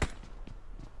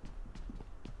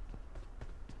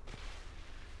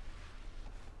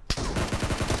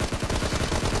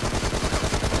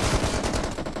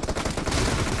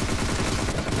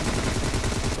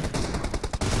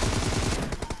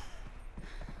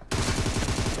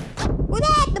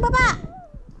 Ulit! Dumaba!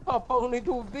 Papaw ni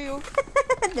Dubi, oh.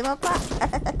 Dumaba.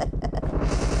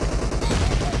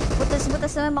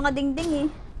 Butas-butas naman mga dingding eh.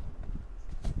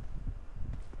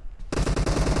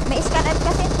 May scan up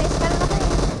kasi. May scan ako eh.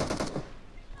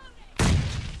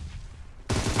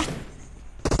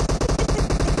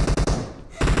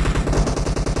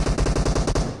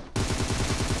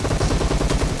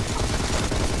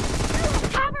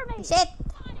 Cover me. Shit!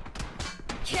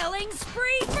 Killing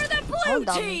spree for the blue Oh,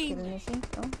 double team. kill niya siya.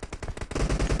 Oh.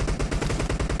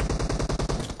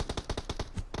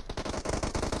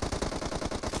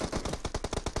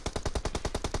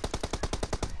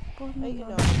 Ay,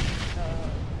 ina.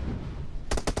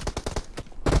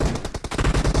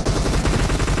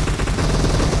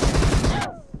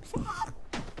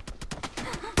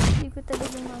 Hindi ko talaga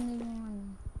ano yung ano.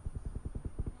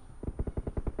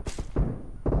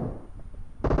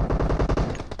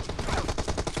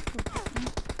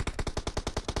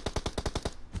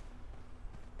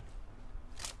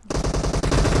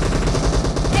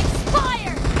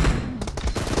 Expired.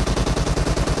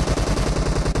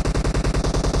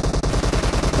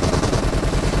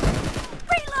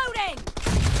 Reloading.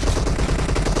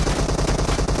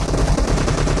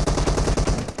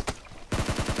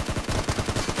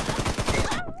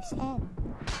 Sad.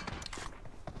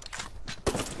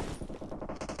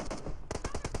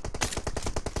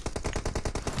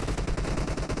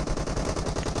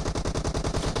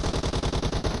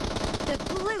 The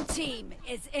blue team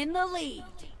is in the lead.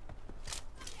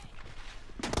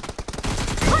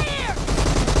 Clear.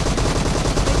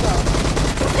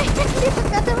 Hindi ko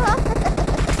katama.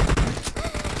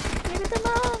 Hindi ko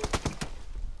tama.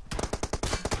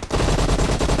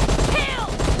 Kill.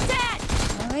 Dead.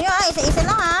 Ay, isa-isa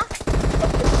lang ha.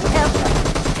 The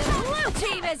blue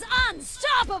team is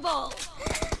unstoppable.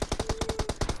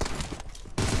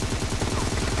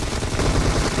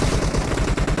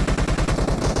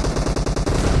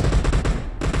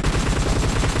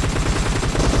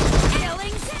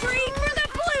 Killing spree for the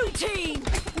blue team.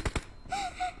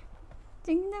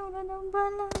 Tingnan, wala na ang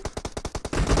bala.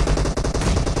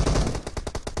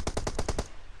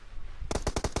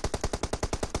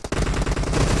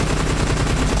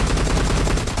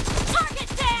 Target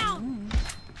down.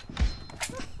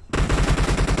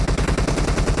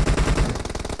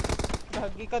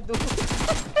 Lagi ka doon.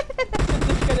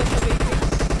 Doon ka na sa matrix.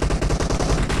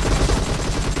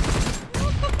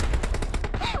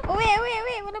 Uwi.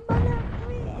 Wala bala.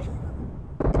 Uwi.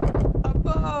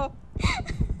 Aba!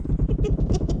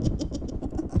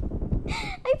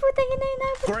 Ay, putang ina,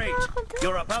 inabot Great. pa ako doon.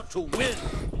 You're about to win.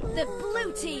 The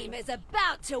blue team is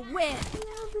about to win.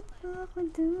 Inabot pa ako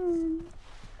doon.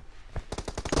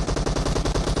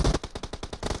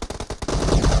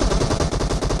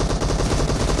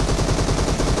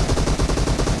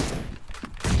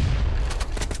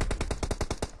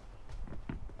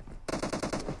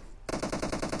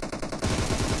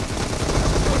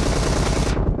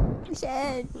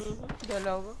 Shit!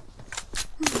 Dalawa.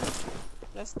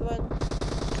 Last one.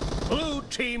 Blue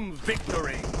team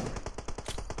victory.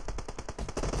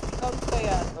 Count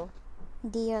kaya to?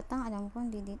 Hindi yata, alam ko,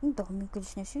 hindi dito. Ang dami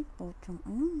kills na shit. Putang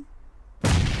ano.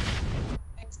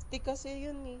 XT kasi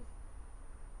yun eh.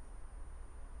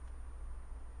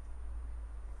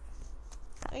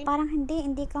 Ay. Parang hindi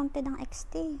counted ang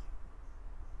XT.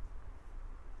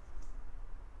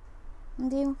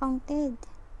 Hindi yung counted.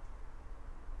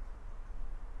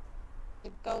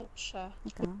 Nag-count siya.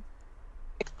 Ikaw?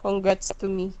 Congrats to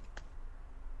me.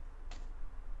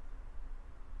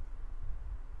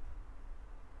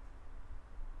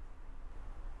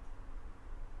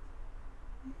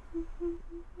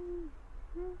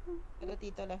 Hello,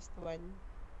 tito, last one.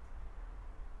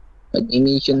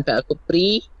 Pag-emission pa ako,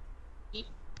 pre.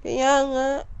 Kaya nga,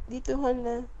 dito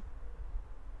na.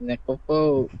 Nako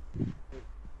po.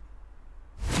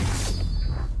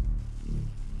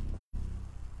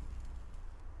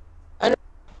 Ano?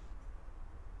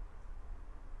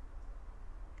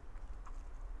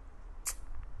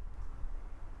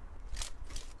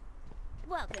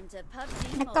 Welcome to PubG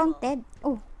Mobile. Nag-counted.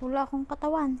 Oh, wala akong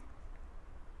katawan.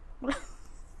 Wala.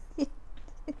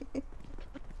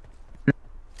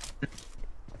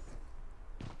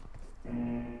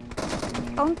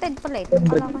 Counted pala ito.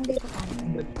 Kalaman dito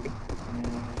counted.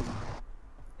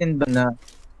 Tinda na.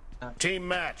 Team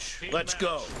match. Let's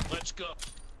go. Let's go.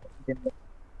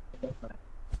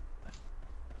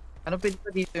 Ano pwede pa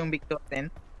dito yung Victor 10?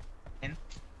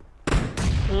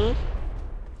 Hmm?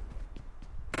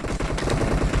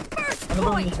 First Ano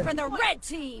bang point mission? for the red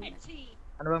team.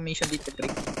 Ano bang mission dito,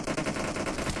 Drake?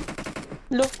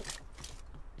 Look,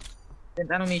 Sen,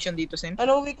 anong mission dito, Sen?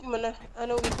 anong week mo na?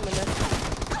 Anong week mo na?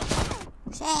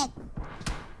 Shit!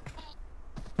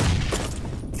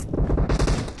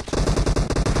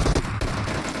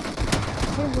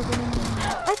 Ay, gagawin na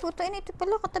naman. Ay, puto ina. Ito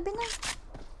pala. Katabi na.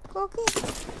 Okay.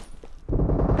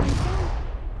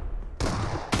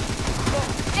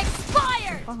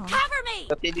 Expired. Uh-huh. Cover me.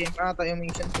 Sa TDM pa ata yung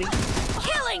mission, Sen.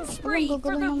 Killing spree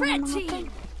for the red team.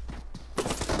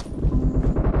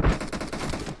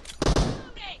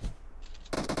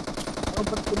 Ano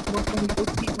ba't control kong dito?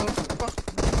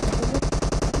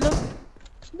 Look,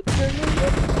 ba't ganun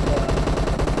yun?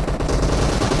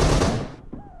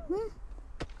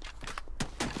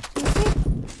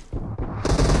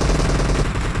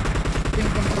 Yung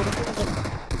control ko.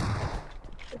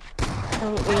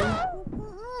 Ang in.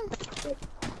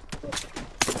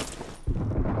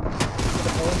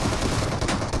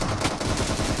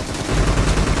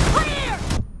 Clear.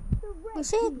 Oh,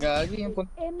 shit! Gagi yung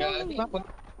Gagi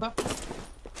pa.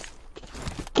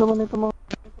 Naman ito mga...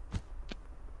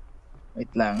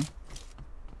 Wait lang.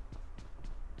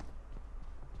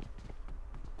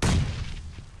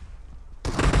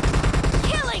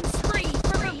 Killing spree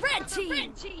for the red team.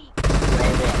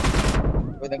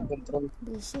 Walang control.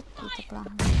 Visit. Dito lang.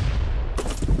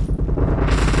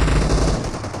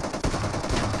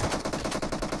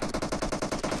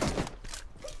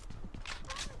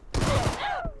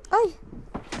 Ay!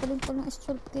 Galing palang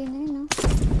strike kayo na yun, ah.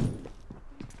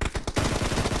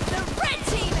 The red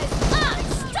team is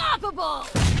unstoppable.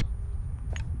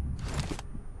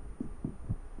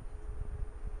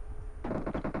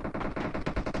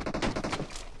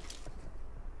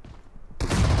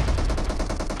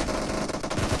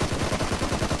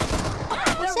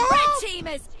 The red team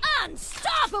is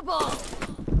unstoppable.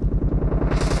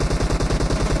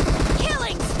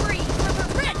 Killing spree for the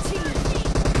red team.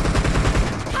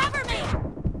 Cover me.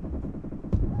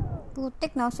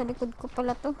 Putik, nasa likod ko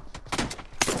pala to.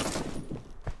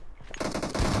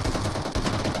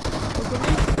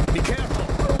 Be careful.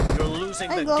 You're losing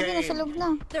Ay, the gogi, nasa game. loob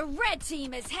na. The red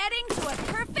team is heading to a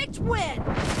perfect win.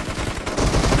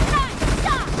 Nice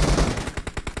shot.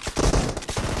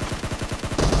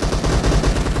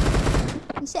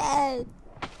 Shit!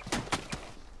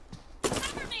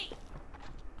 Cover me.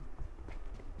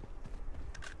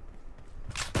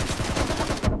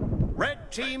 Red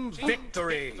team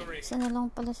victory. Isa na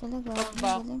lang pala sila, gawa.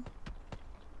 Back.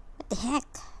 What the heck?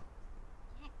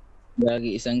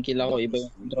 Gagi, isang kill ako. Iba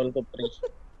yung control ko, pre.